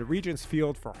Wire and Regents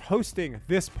Field for hosting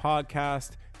this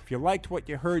podcast. If you liked what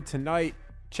you heard tonight,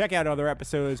 check out other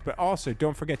episodes, but also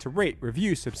don't forget to rate,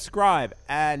 review, subscribe,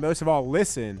 and most of all,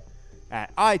 listen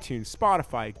at iTunes,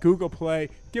 Spotify, Google Play.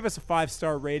 Give us a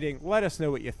 5-star rating. Let us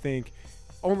know what you think.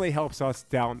 Only helps us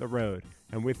down the road.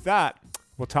 And with that,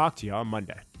 we'll talk to you on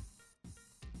Monday.